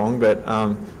to get wrong, but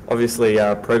obviously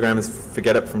programmers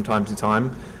forget it from time to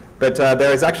time. But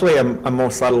there is actually a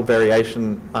more subtle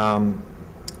variation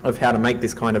of how to make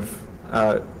this kind of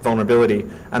vulnerability,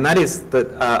 and that is that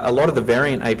a lot of the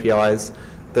variant APIs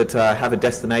that have a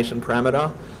destination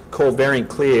parameter call variant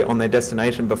clear on their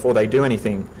destination before they do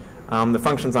anything. The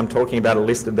functions I'm talking about are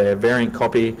listed there: variant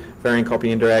copy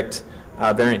indirect,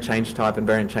 variant change type, and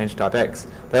variant change type X.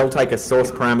 They all take a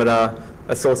source parameter,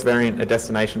 a source variant, a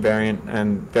destination variant,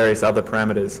 and various other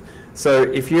parameters. So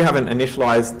if you haven't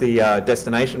initialized the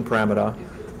destination parameter,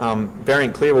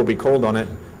 variant clear will be called on it,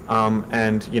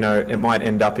 and it might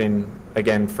end up in,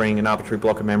 again, freeing an arbitrary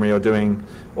block of memory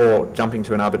or jumping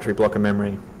to an arbitrary block of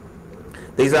memory.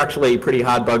 These are actually pretty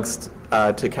hard bugs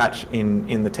to catch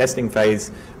in the testing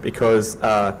phase because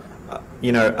a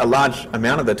large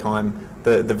amount of the time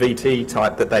the VT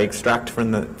type that they extract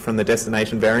from the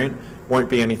destination variant won't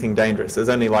be anything dangerous. There's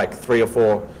only like 3 or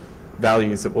 4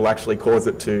 values that will actually cause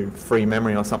it to free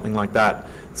memory or something like that.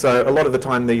 So a lot of the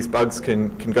time these bugs can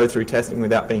go through testing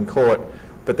without being caught,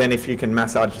 but then if you can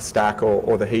massage the stack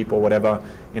or the heap or whatever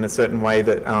in a certain way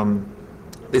that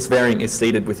this variant is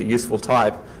seeded with a useful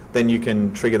type, then you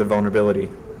can trigger the vulnerability.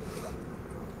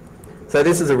 So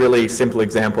this is a really simple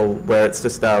example where it's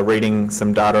just reading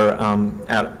some data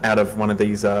out of one of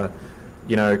these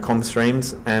COM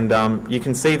streams, and you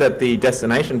can see that the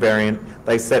destination variant,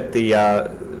 they set the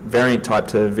variant type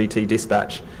to VT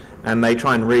dispatch, and they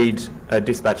try and read a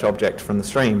dispatch object from the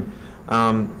stream.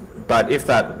 But if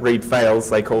that read fails,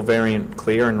 they call variant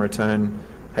clear and return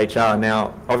HR.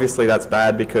 Now, obviously that's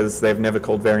bad because they've never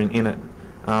called variant init.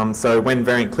 So when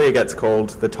variant clear gets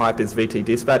called, the type is VT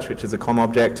dispatch, which is a COM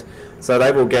object. So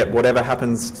they will get whatever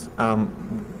happens,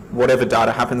 whatever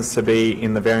data happens to be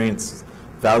in the variant's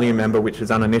value member, which is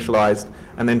uninitialized,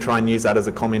 and then try and use that as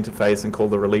a COM interface and call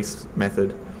the release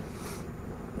method.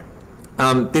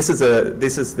 This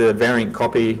is the variant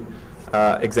copy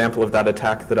example of that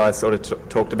attack that I sort of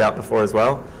talked about before as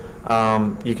well.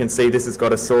 You can see this has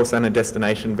got a source and a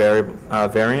destination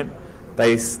variant.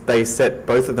 They set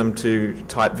both of them to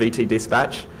type VT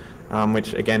dispatch,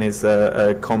 which again is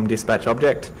a COM dispatch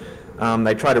object.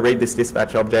 They try to read this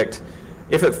dispatch object.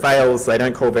 If it fails, they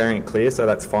don't call variant clear, so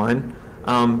that's fine.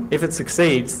 If it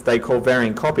succeeds, they call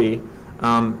variant copy,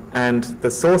 and the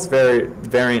source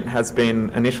variant has been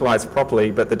initialized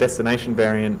properly, but the destination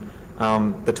variant,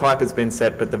 the type has been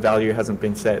set, but the value hasn't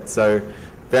been set. So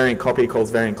variant copy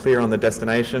calls variant clear on the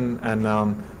destination, and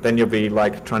then you'll be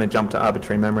like trying to jump to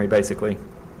arbitrary memory, basically.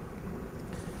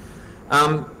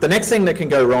 The next thing that can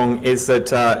go wrong is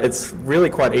that it's really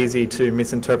quite easy to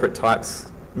misinterpret types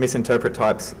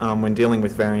when dealing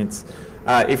with variants.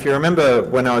 If you remember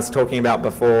when I was talking about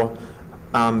before,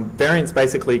 variants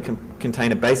basically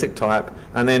contain a basic type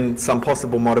and then some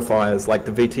possible modifiers like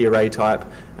the VT array type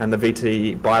and the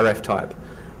VT biref type.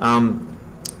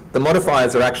 The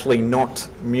modifiers are actually not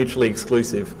mutually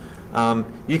exclusive.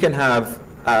 You can have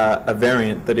a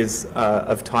variant that is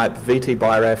of type VT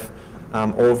biref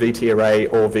or VT array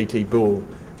or VT bool,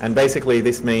 And basically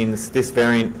this means this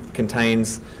variant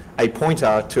contains a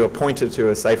pointer to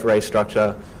a safe array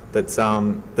structure that's,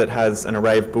 that has an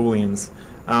array of booleans.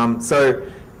 So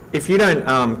if you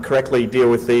don't correctly deal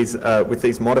with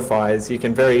these modifiers, you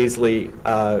can very easily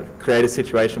create a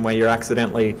situation where you're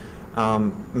accidentally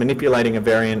manipulating a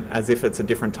variant as if it's a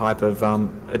different type of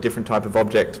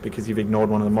object because you've ignored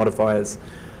one of the modifiers.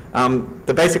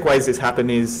 The basic ways this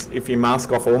happens is if you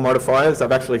mask off all modifiers.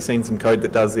 I've actually seen some code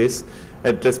that does this.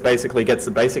 It just basically gets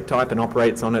the basic type and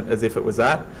operates on it as if it was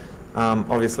that.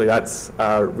 Obviously that's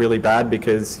really bad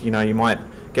because you might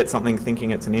get something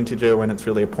thinking it's an integer when it's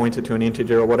really a pointer to an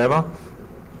integer or whatever.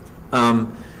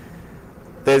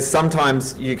 There's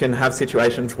sometimes you can have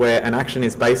situations where an action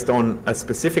is based on a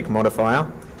specific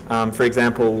modifier. For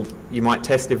example, you might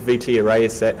test if VT array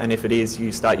is set, and if it is,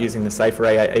 you start using the safe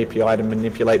array API to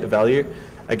manipulate the value.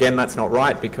 Again, that's not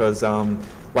right because,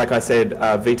 like I said,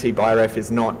 VT byref is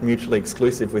not mutually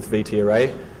exclusive with VT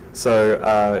array.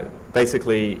 So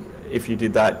basically, if you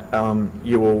did that,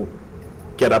 you will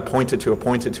get a pointer to a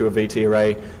VT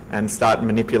array and start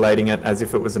manipulating it as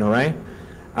if it was an array.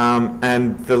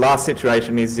 And the last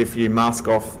situation is if you mask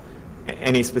off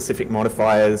any specific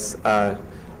modifiers,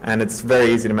 and it's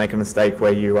very easy to make a mistake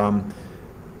where you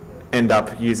end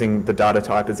up using the data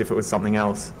type as if it was something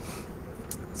else.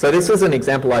 So this was an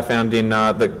example I found in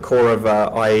the core of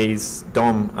IE's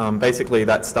DOM. Basically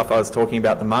that stuff I was talking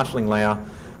about, the marshalling layer,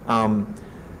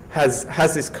 has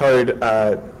this code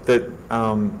that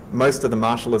most of the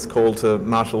marshallers call to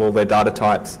marshal all their data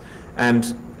types.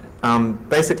 And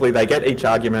basically they get each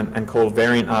argument and call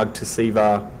variant arg to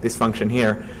cvar, this function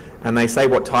here, and they say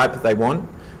what type they want.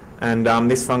 And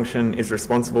this function is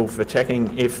responsible for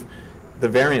checking if the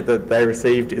variant that they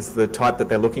received is the type that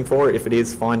they're looking for. If it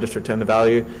is, fine, just return the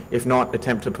value. If not,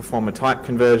 attempt to perform a type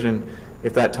conversion.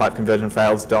 If that type conversion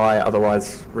fails, die,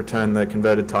 otherwise return the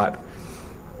converted type.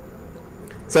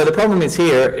 So the problem is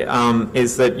here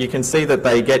is that you can see that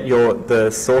they get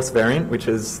the source variant, which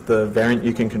is the variant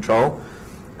you can control,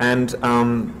 and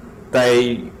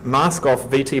they mask off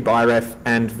VT byref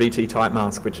and VT type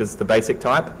mask, which is the basic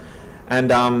type.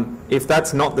 And if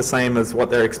that's not the same as what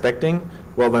they're expecting,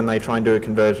 well then they try and do a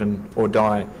conversion or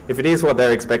die. If it is what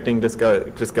they're expecting, just go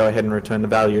ahead and return the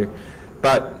value.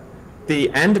 But the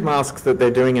AND masks that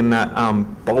they're doing in that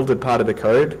bolded part of the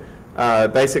code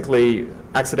basically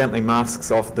accidentally masks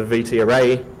off the VT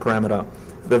array parameter,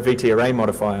 the VT array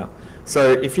modifier.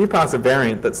 So if you pass a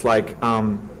variant that's like,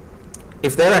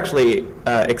 if they're actually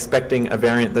expecting a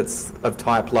variant that's of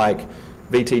type like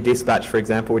VT dispatch, for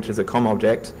example, which is a COM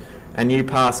object, and you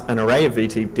pass an array of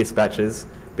VT dispatches,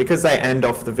 because they AND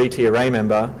off the VT array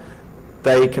member,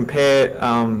 they compare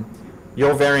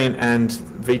your variant and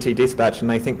VT dispatch and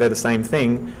they think they're the same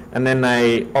thing, and then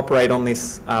they operate on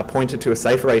this pointer to a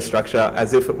safe array structure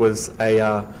as if it was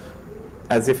a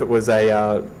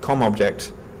COM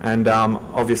object, and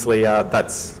obviously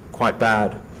that's quite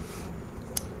bad.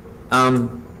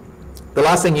 The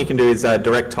last thing you can do is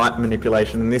direct type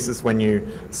manipulation, and this is when you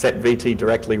set VT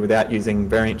directly without using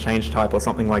variant change type or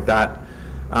something like that.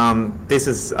 This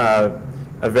is a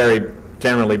very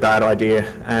generally bad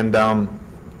idea, and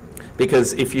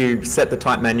because if you set the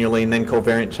type manually and then call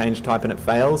variant change type and it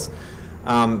fails,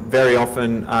 very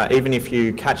often, even if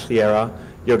you catch the error,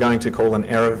 you're going to call an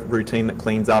error routine that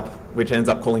cleans up, which ends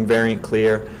up calling variant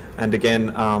clear, and again,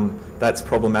 that's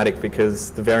problematic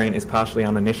because the variant is partially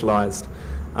uninitialized.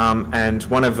 And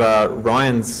one of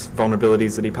Ryan's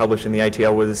vulnerabilities that he published in the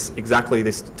ATL was exactly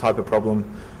this type of problem,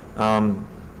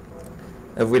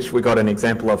 of which we got an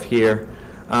example of here.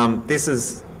 This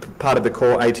is part of the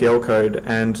core ATL code,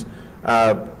 and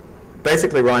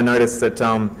basically Ryan noticed that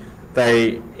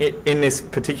in this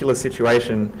particular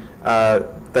situation,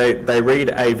 they read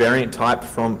a variant type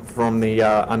from the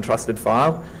untrusted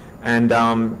file, and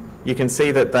you can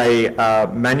see that they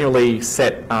manually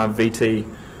set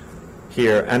VT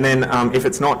here, and then if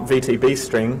it's not VTB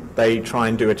string, they try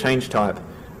and do a change type,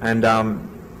 and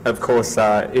of course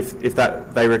if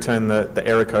that, they return the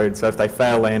error code. So if they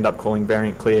fail, they end up calling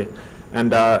variant clear,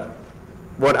 and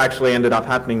what actually ended up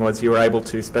happening was you were able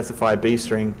to specify a B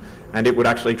string, and it would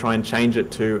actually try and change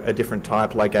it to a different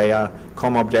type, like a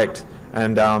COM object,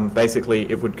 and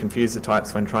basically it would confuse the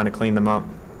types when trying to clean them up.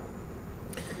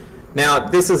 Now,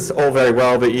 this is all very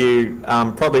well, but you're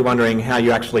probably wondering how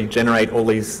you actually generate all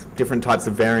these different types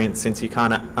of variants, since you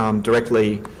can't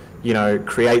directly,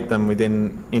 create them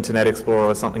within Internet Explorer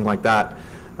or something like that.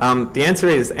 The answer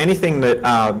is anything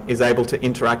that is able to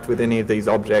interact with any of these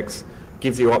objects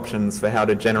gives you options for how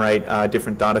to generate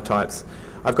different data types.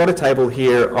 I've got a table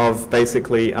here of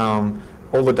basically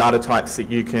all the data types that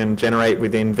you can generate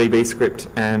within VBScript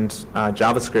and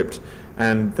JavaScript.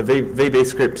 And the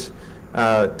VBScript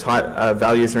type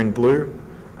values are in blue,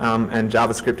 and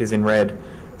JavaScript is in red.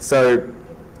 So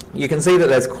you can see that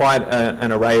there's quite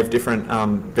an array of different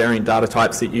variant data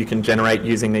types that you can generate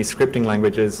using these scripting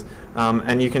languages.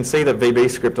 And you can see that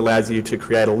VBScript allows you to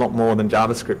create a lot more than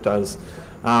JavaScript does.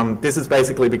 This is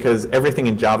basically because everything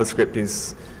in JavaScript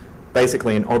is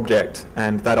basically an object,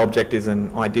 and that object is an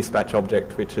iDispatch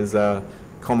object, which is a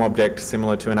COM object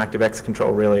similar to an ActiveX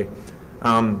control, really.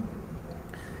 But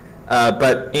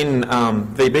in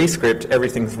VBScript,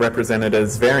 everything's represented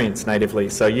as variants natively,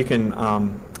 so you can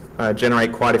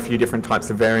generate quite a few different types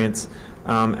of variants,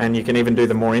 and you can even do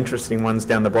the more interesting ones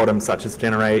down the bottom, such as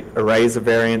generate arrays of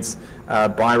variants,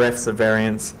 birefs of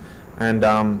variants, and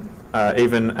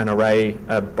even an array,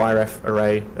 a biref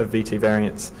array of VT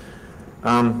variants.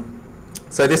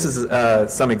 So this is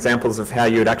some examples of how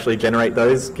you would actually generate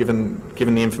those, given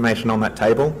the information on that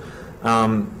table.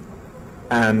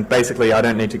 And basically, I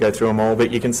don't need to go through them all, but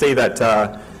you can see that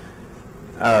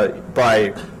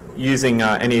by using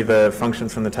any of the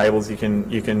functions from the tables, you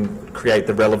can create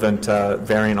the relevant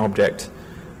variant object.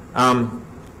 Now,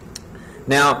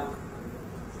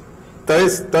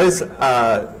 there's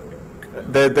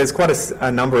quite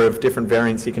a number of different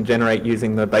variants you can generate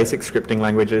using the basic scripting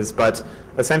languages, but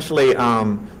essentially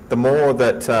the more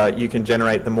that you can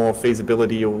generate, the more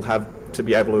feasibility you'll have to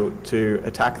be able to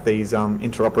attack these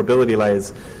interoperability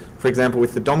layers. For example,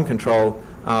 with the DOM control,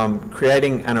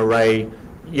 creating an array,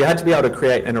 you had to be able to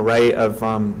create an array of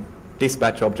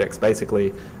dispatch objects,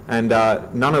 basically, and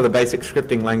none of the basic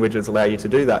scripting languages allow you to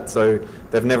do that, so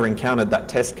they've never encountered that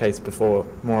test case before,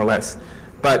 more or less.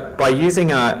 But by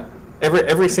using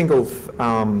every single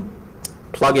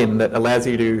plugin that allows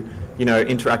you to,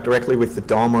 interact directly with the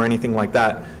DOM or anything like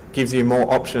that, gives you more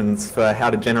options for how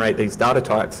to generate these data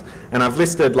types. And I've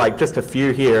listed just a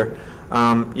few here.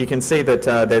 You can see that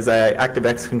there's a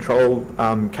ActiveX control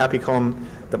Capicom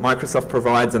that Microsoft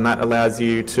provides, and that allows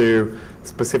you to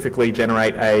specifically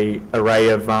generate an array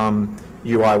of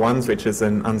UI1s, which is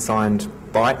an unsigned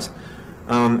byte.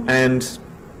 And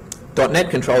 .NET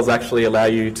controls actually allow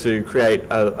you to create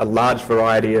a large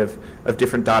variety of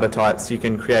different data types. You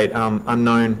can create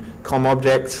unknown COM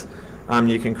objects.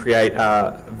 You can create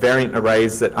variant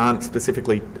arrays that aren't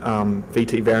specifically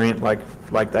VT variant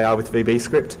like they are with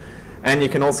VBScript. And you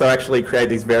can also actually create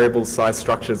these variable size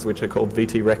structures, which are called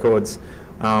VT records.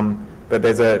 But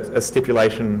there's a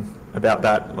stipulation about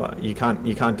that. You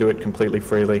can't do it completely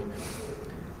freely.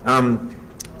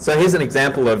 So here's an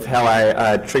example of how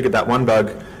I triggered that one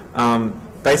bug.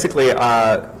 Basically,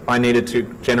 I needed to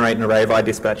generate an array of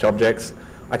iDispatch objects.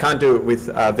 I can't do it with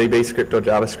VBScript or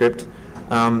JavaScript,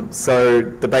 so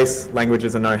the base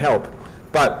languages are no help.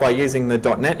 But by using the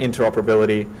 .NET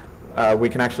interoperability, we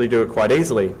can actually do it quite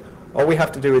easily. All we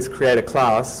have to do is create a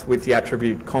class with the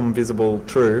attribute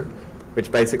COM_visible_true,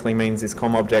 which basically means this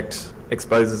COM object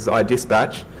exposes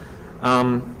iDispatch.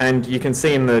 And you can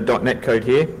see in the .NET code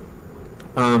here,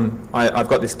 I've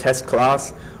got this test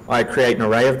class. I create an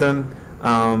array of them,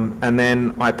 and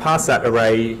then I pass that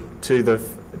array to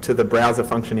the browser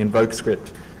function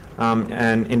InvokeScript.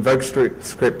 And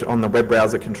InvokeScript on the web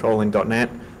browser control in .NET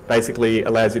basically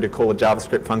allows you to call a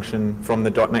JavaScript function from the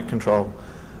 .NET control.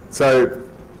 So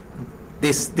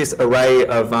this array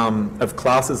of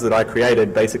classes that I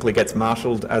created basically gets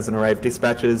marshaled as an array of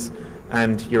dispatches,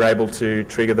 and you're able to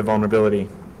trigger the vulnerability.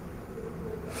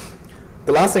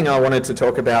 The last thing I wanted to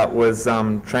talk about was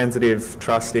transitive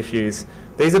trust issues.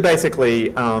 These are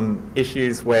basically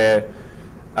issues where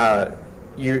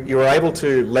you are able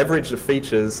to leverage the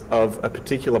features of a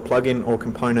particular plugin or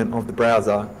component of the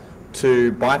browser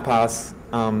to bypass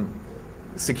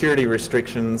security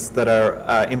restrictions that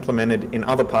are implemented in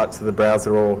other parts of the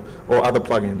browser or other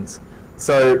plugins.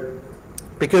 So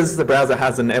because the browser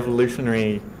has an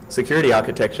evolutionary security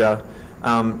architecture,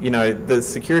 the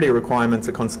security requirements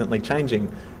are constantly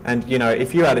changing. And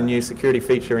if you add a new security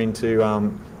feature into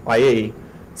IE,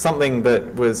 something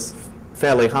that was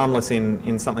fairly harmless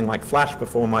in something like Flash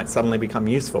before might suddenly become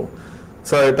useful.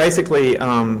 So basically,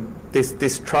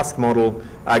 this trust model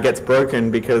gets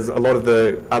broken because a lot of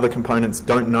the other components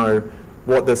don't know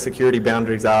what the security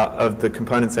boundaries are of the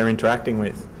components they're interacting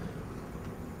with.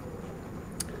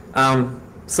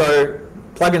 So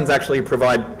plugins actually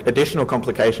provide additional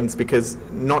complications because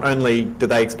not only do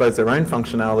they expose their own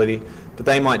functionality, but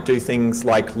they might do things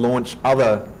like launch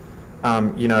other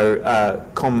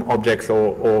COM objects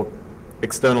or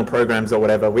external programs or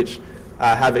whatever, which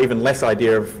have even less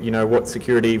idea of what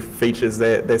security features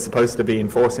they're supposed to be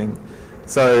enforcing.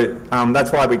 So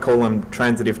that's why we call them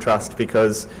transitive trust,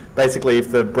 because basically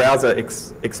if the browser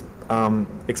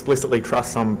explicitly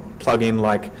trusts some plugin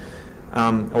like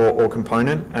or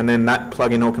component, and then that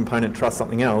plugin or component trusts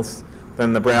something else,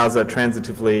 then the browser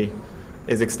transitively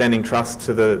is extending trust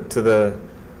to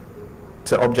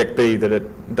object B that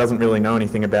it doesn't really know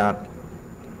anything about.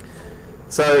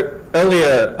 So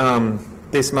earlier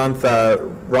this month,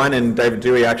 Ryan and David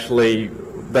Dewey actually,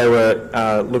 they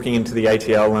were looking into the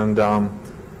ATL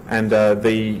and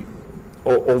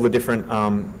all the different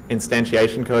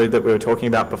instantiation code that we were talking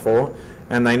about before,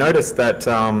 and they noticed that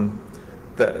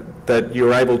that you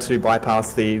were able to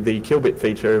bypass the kill bit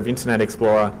feature of Internet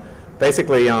Explorer.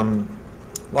 Basically,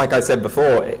 like I said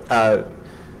before,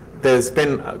 there's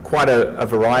been quite a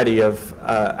variety of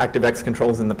ActiveX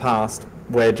controls in the past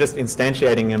where just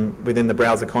instantiating them within the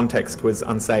browser context was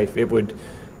unsafe. It would,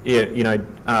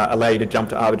 allow you to jump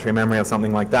to arbitrary memory or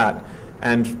something like that.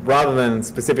 And rather than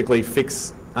specifically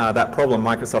fix that problem,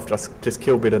 Microsoft just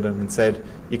kill bitted them and said,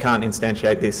 you can't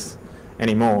instantiate this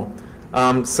anymore.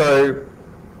 But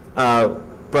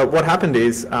what happened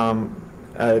is, Ryan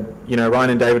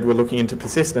and David were looking into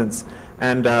persistence,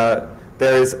 and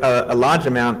there is a large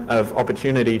amount of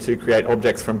opportunity to create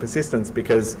objects from persistence,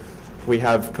 because we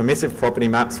have permissive property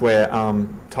maps where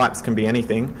types can be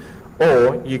anything,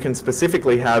 or you can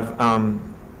specifically have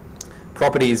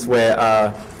properties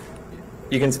where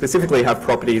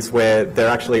they're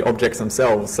actually objects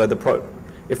themselves. So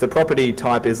if the property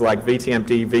type is like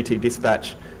VTempty,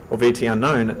 VTDispatch, or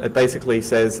VTUnknown, it basically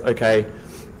says, okay,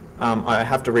 I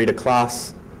have to read a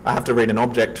class, I have to read an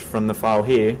object from the file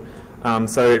here.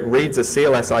 So it reads a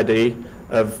CLS ID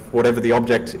of whatever the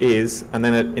object is, and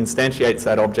then it instantiates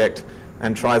that object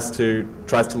and tries to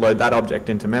load that object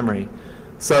into memory.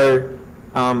 So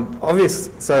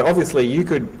obviously you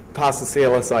could pass the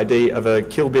CLS ID of a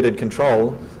kill-bitted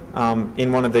control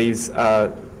in one of these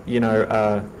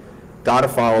data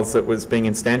files that was being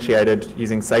instantiated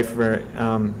using safer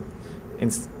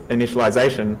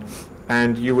initialization,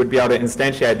 and you would be able to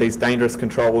instantiate these dangerous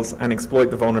controls and exploit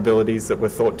the vulnerabilities that were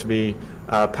thought to be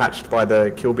patched by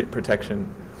the kill bit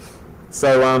protection.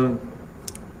 So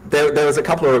there was a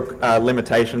couple of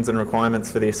limitations and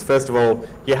requirements for this. First of all,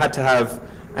 you had to have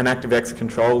an ActiveX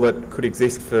control that could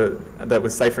exist that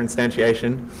was safe for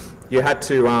instantiation. You had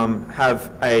to have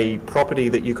a property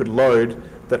that you could load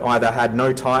that either had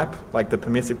no type, like the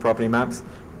permissive property maps,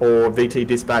 or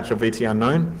VTDispatch or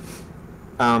VTUnknown.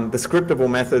 The scriptable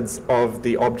methods of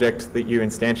the object that you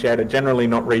instantiate are generally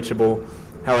not reachable.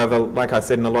 However, like I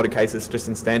said, in a lot of cases, just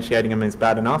instantiating them is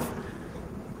bad enough.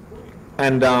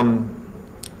 And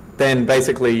then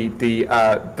basically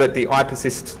but the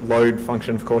iPersist load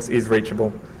function, of course, is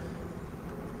reachable.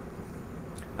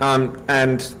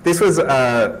 And this was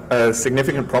a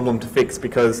significant problem to fix,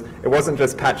 because it wasn't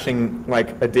just patching like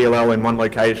a DLL in one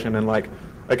location and like,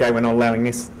 okay, we're not allowing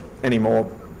this anymore.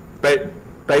 But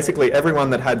basically everyone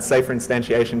that had safer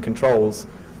instantiation controls,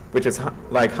 which is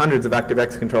like hundreds of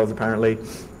ActiveX controls apparently,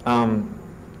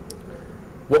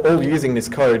 were all using this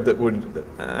code that would,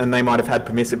 and they might have had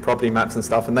permissive property maps and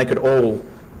stuff, and they could all,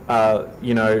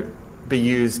 be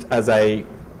used as a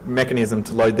mechanism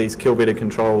to load these kill-bitted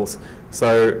controls.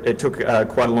 So it took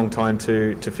quite a long time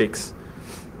to fix.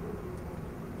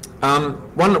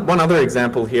 One other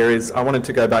example here is, I wanted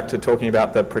to go back to talking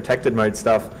about the protected mode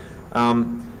stuff.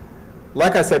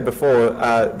 Like I said before,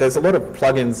 there's a lot of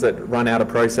plugins that run out of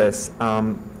process,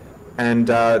 and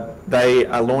they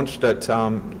are launched at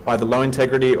either low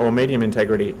integrity or medium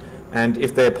integrity. And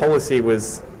if their policy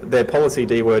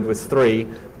D word was 3,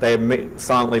 they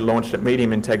silently launched at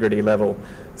medium integrity level.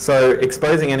 So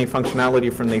exposing any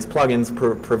functionality from these plugins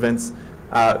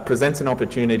presents an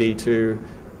opportunity to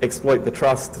exploit the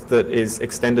trust that is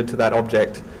extended to that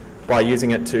object by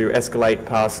using it to escalate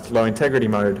past low integrity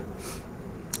mode.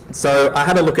 So I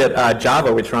had a look at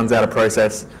Java, which runs out of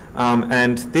process,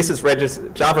 and this is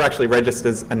Java actually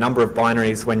registers a number of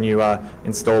binaries when you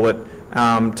install it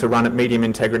to run at medium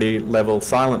integrity level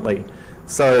silently.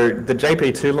 So the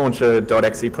JP2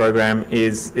 launcher.exe program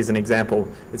is an example.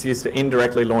 It's used to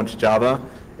indirectly launch Java.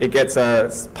 It gets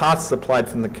paths supplied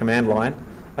from the command line,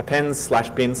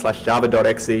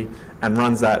 appends/bin/java.exe, and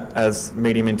runs that as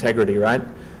medium integrity, right?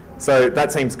 So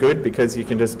that seems good, because you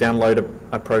can just download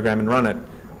a program and run it.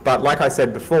 But like I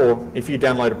said before, if you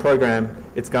download a program,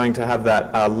 it's going to have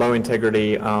that low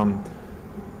integrity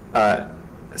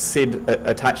SID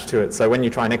attached to it. So when you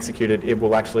try and execute it, it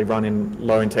will actually run in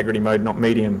low integrity mode, not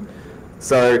medium.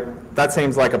 So that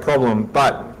seems like a problem.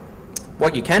 But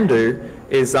what you can do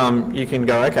is you can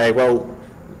go, okay, well,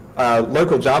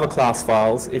 local Java class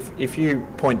files, if you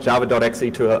point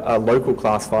java.exe to a local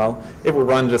class file, it will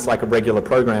run just like a regular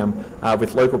program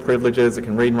with local privileges. It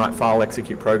can read and write file,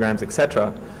 execute programs,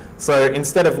 etc. So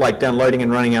instead of like downloading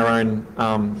and running our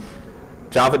own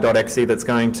java.exe that's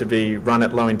going to be run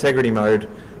at low integrity mode,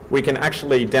 we can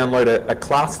actually download a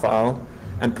class file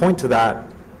and point to that,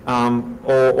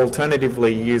 or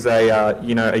alternatively use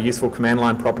a useful command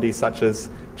line property such as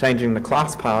changing the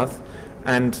class path,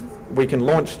 and we can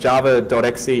launch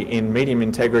java.exe in medium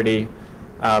integrity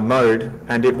mode,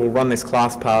 and it will run this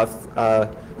class path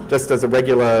just as a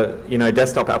regular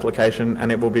desktop application,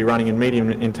 and it will be running in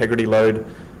medium integrity mode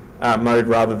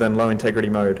rather than low integrity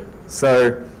mode.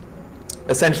 So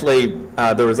essentially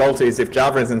the result is if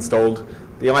Java is installed,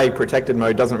 the IE protected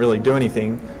mode doesn't really do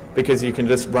anything because you can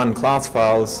just run class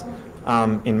files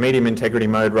in medium integrity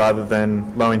mode rather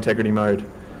than low integrity mode.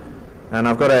 And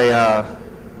I've got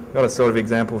a sort of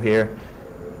example here.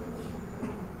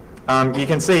 You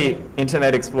can see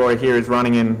Internet Explorer here is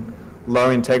running in low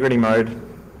integrity mode,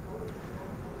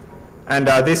 and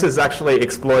this is actually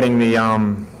exploiting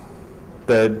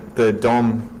the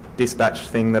DOM dispatch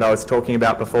thing that I was talking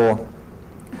about before.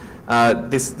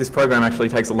 This program actually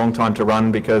takes a long time to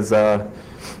run because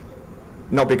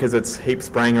not because it's heap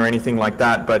spraying or anything like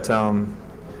that, but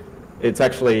it's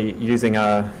actually using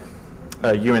a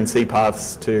UNC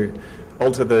paths to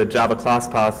alter the Java class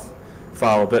path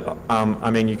file. But I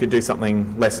mean, you could do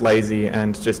something less lazy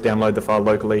and just download the file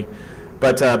locally.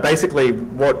 But basically,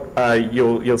 what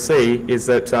you'll see is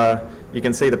that you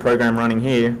can see the program running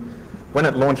here. When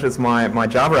it launches my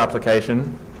Java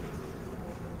application,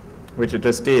 which it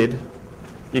just did,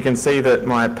 you can see that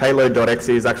my payload.exe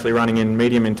is actually running in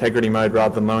medium integrity mode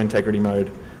rather than low integrity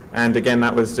mode. And again,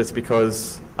 that was just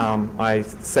because I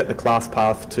set the class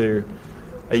path to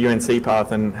a UNC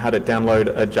path and had it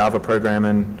download a Java program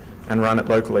and run it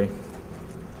locally.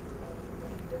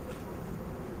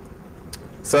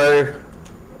 So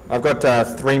I've got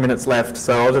 3 minutes left,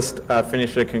 so I'll just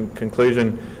finish a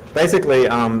conclusion. Basically,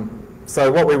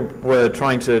 so what we were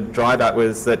trying to drive at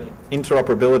was that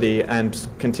interoperability and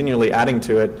continually adding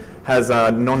to it has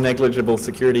non-negligible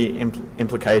security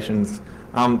implications.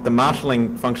 The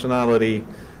marshalling functionality,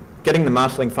 getting the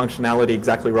marshalling functionality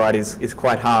exactly right is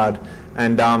quite hard,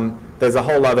 and there's a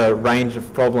whole other range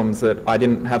of problems that I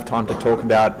didn't have time to talk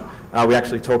about. We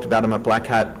actually talked about them at Black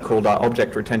Hat, called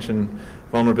object retention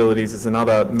vulnerabilities is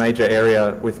another major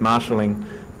area with marshalling,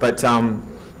 but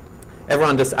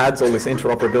everyone just adds all this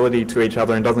interoperability to each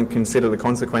other and doesn't consider the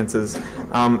consequences.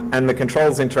 And the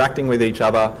controls interacting with each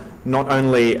other not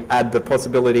only add the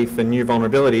possibility for new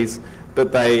vulnerabilities,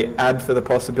 but they add for the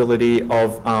possibility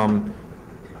of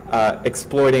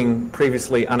exploiting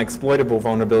previously unexploitable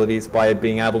vulnerabilities by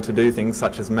being able to do things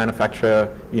such as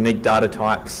manufacture unique data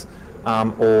types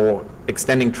or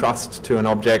extending trust to an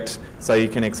object so you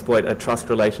can exploit a trust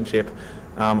relationship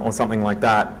or something like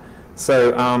that.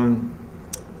 So,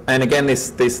 and again, the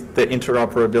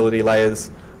interoperability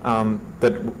layers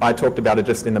that I talked about are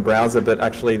just in the browser, but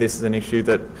actually this is an issue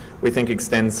that we think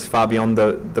extends far beyond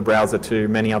the browser to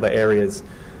many other areas.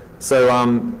 So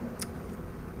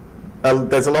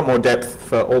there's a lot more depth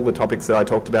for all the topics that I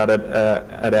talked about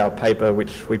at our paper,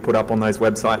 which we put up on those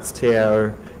websites,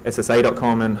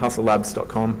 taossa.com and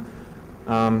hustleLabs.com.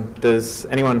 Does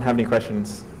anyone have any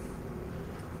questions?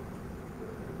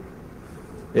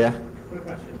 Yeah? Quick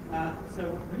question. So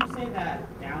when you say that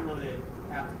downloaded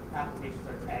applications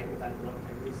are tagged with that low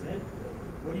integrity SID,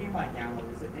 what do you mean by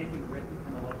download? Is it anything written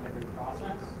from the low integrity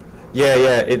process?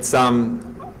 Yeah. It's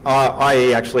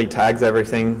IE actually tags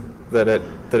everything that it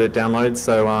downloads.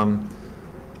 So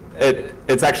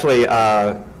it's actually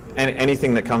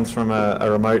anything that comes from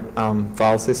a remote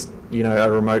file system,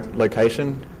 a remote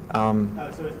location. So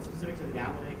it's specific to the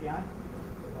download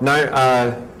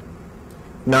API?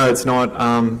 No, it's not.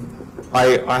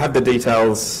 I have the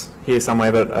details here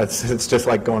somewhere, but it's just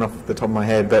like gone off the top of my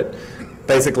head. But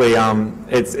basically,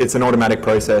 it's an automatic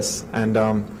process, and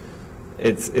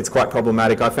it's quite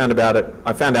problematic. I found out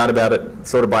about it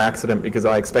sort of by accident because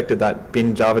I expected that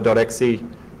bin java.exe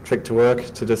trick to work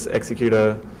to just execute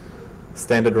a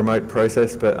standard remote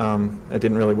process, but it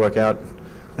didn't really work out.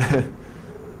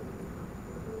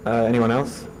 Anyone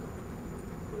else?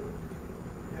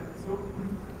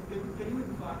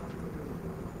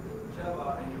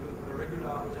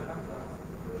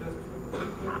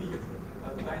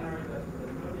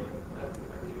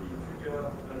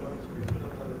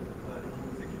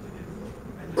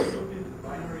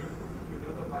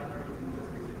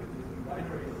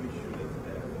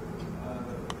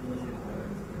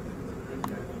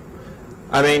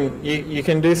 I mean, you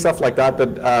can do stuff like that,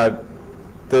 but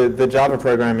the Java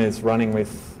program is running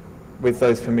with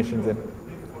those permissions in.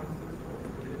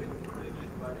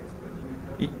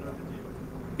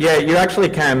 Yeah, you actually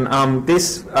can.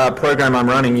 This program I'm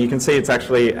running, you can see it's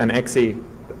actually an exe,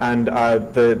 and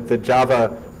the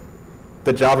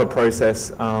Java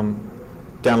process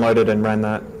downloaded and ran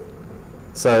that.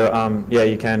 So yeah,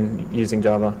 you can using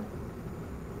Java.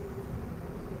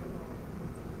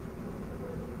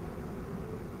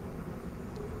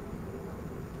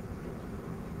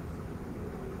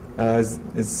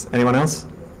 Is anyone else?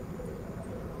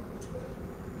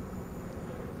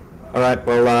 All right,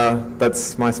 well,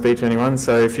 that's my speech, anyone.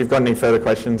 So if you've got any further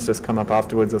questions, just come up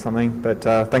afterwards or something. But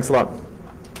thanks a lot.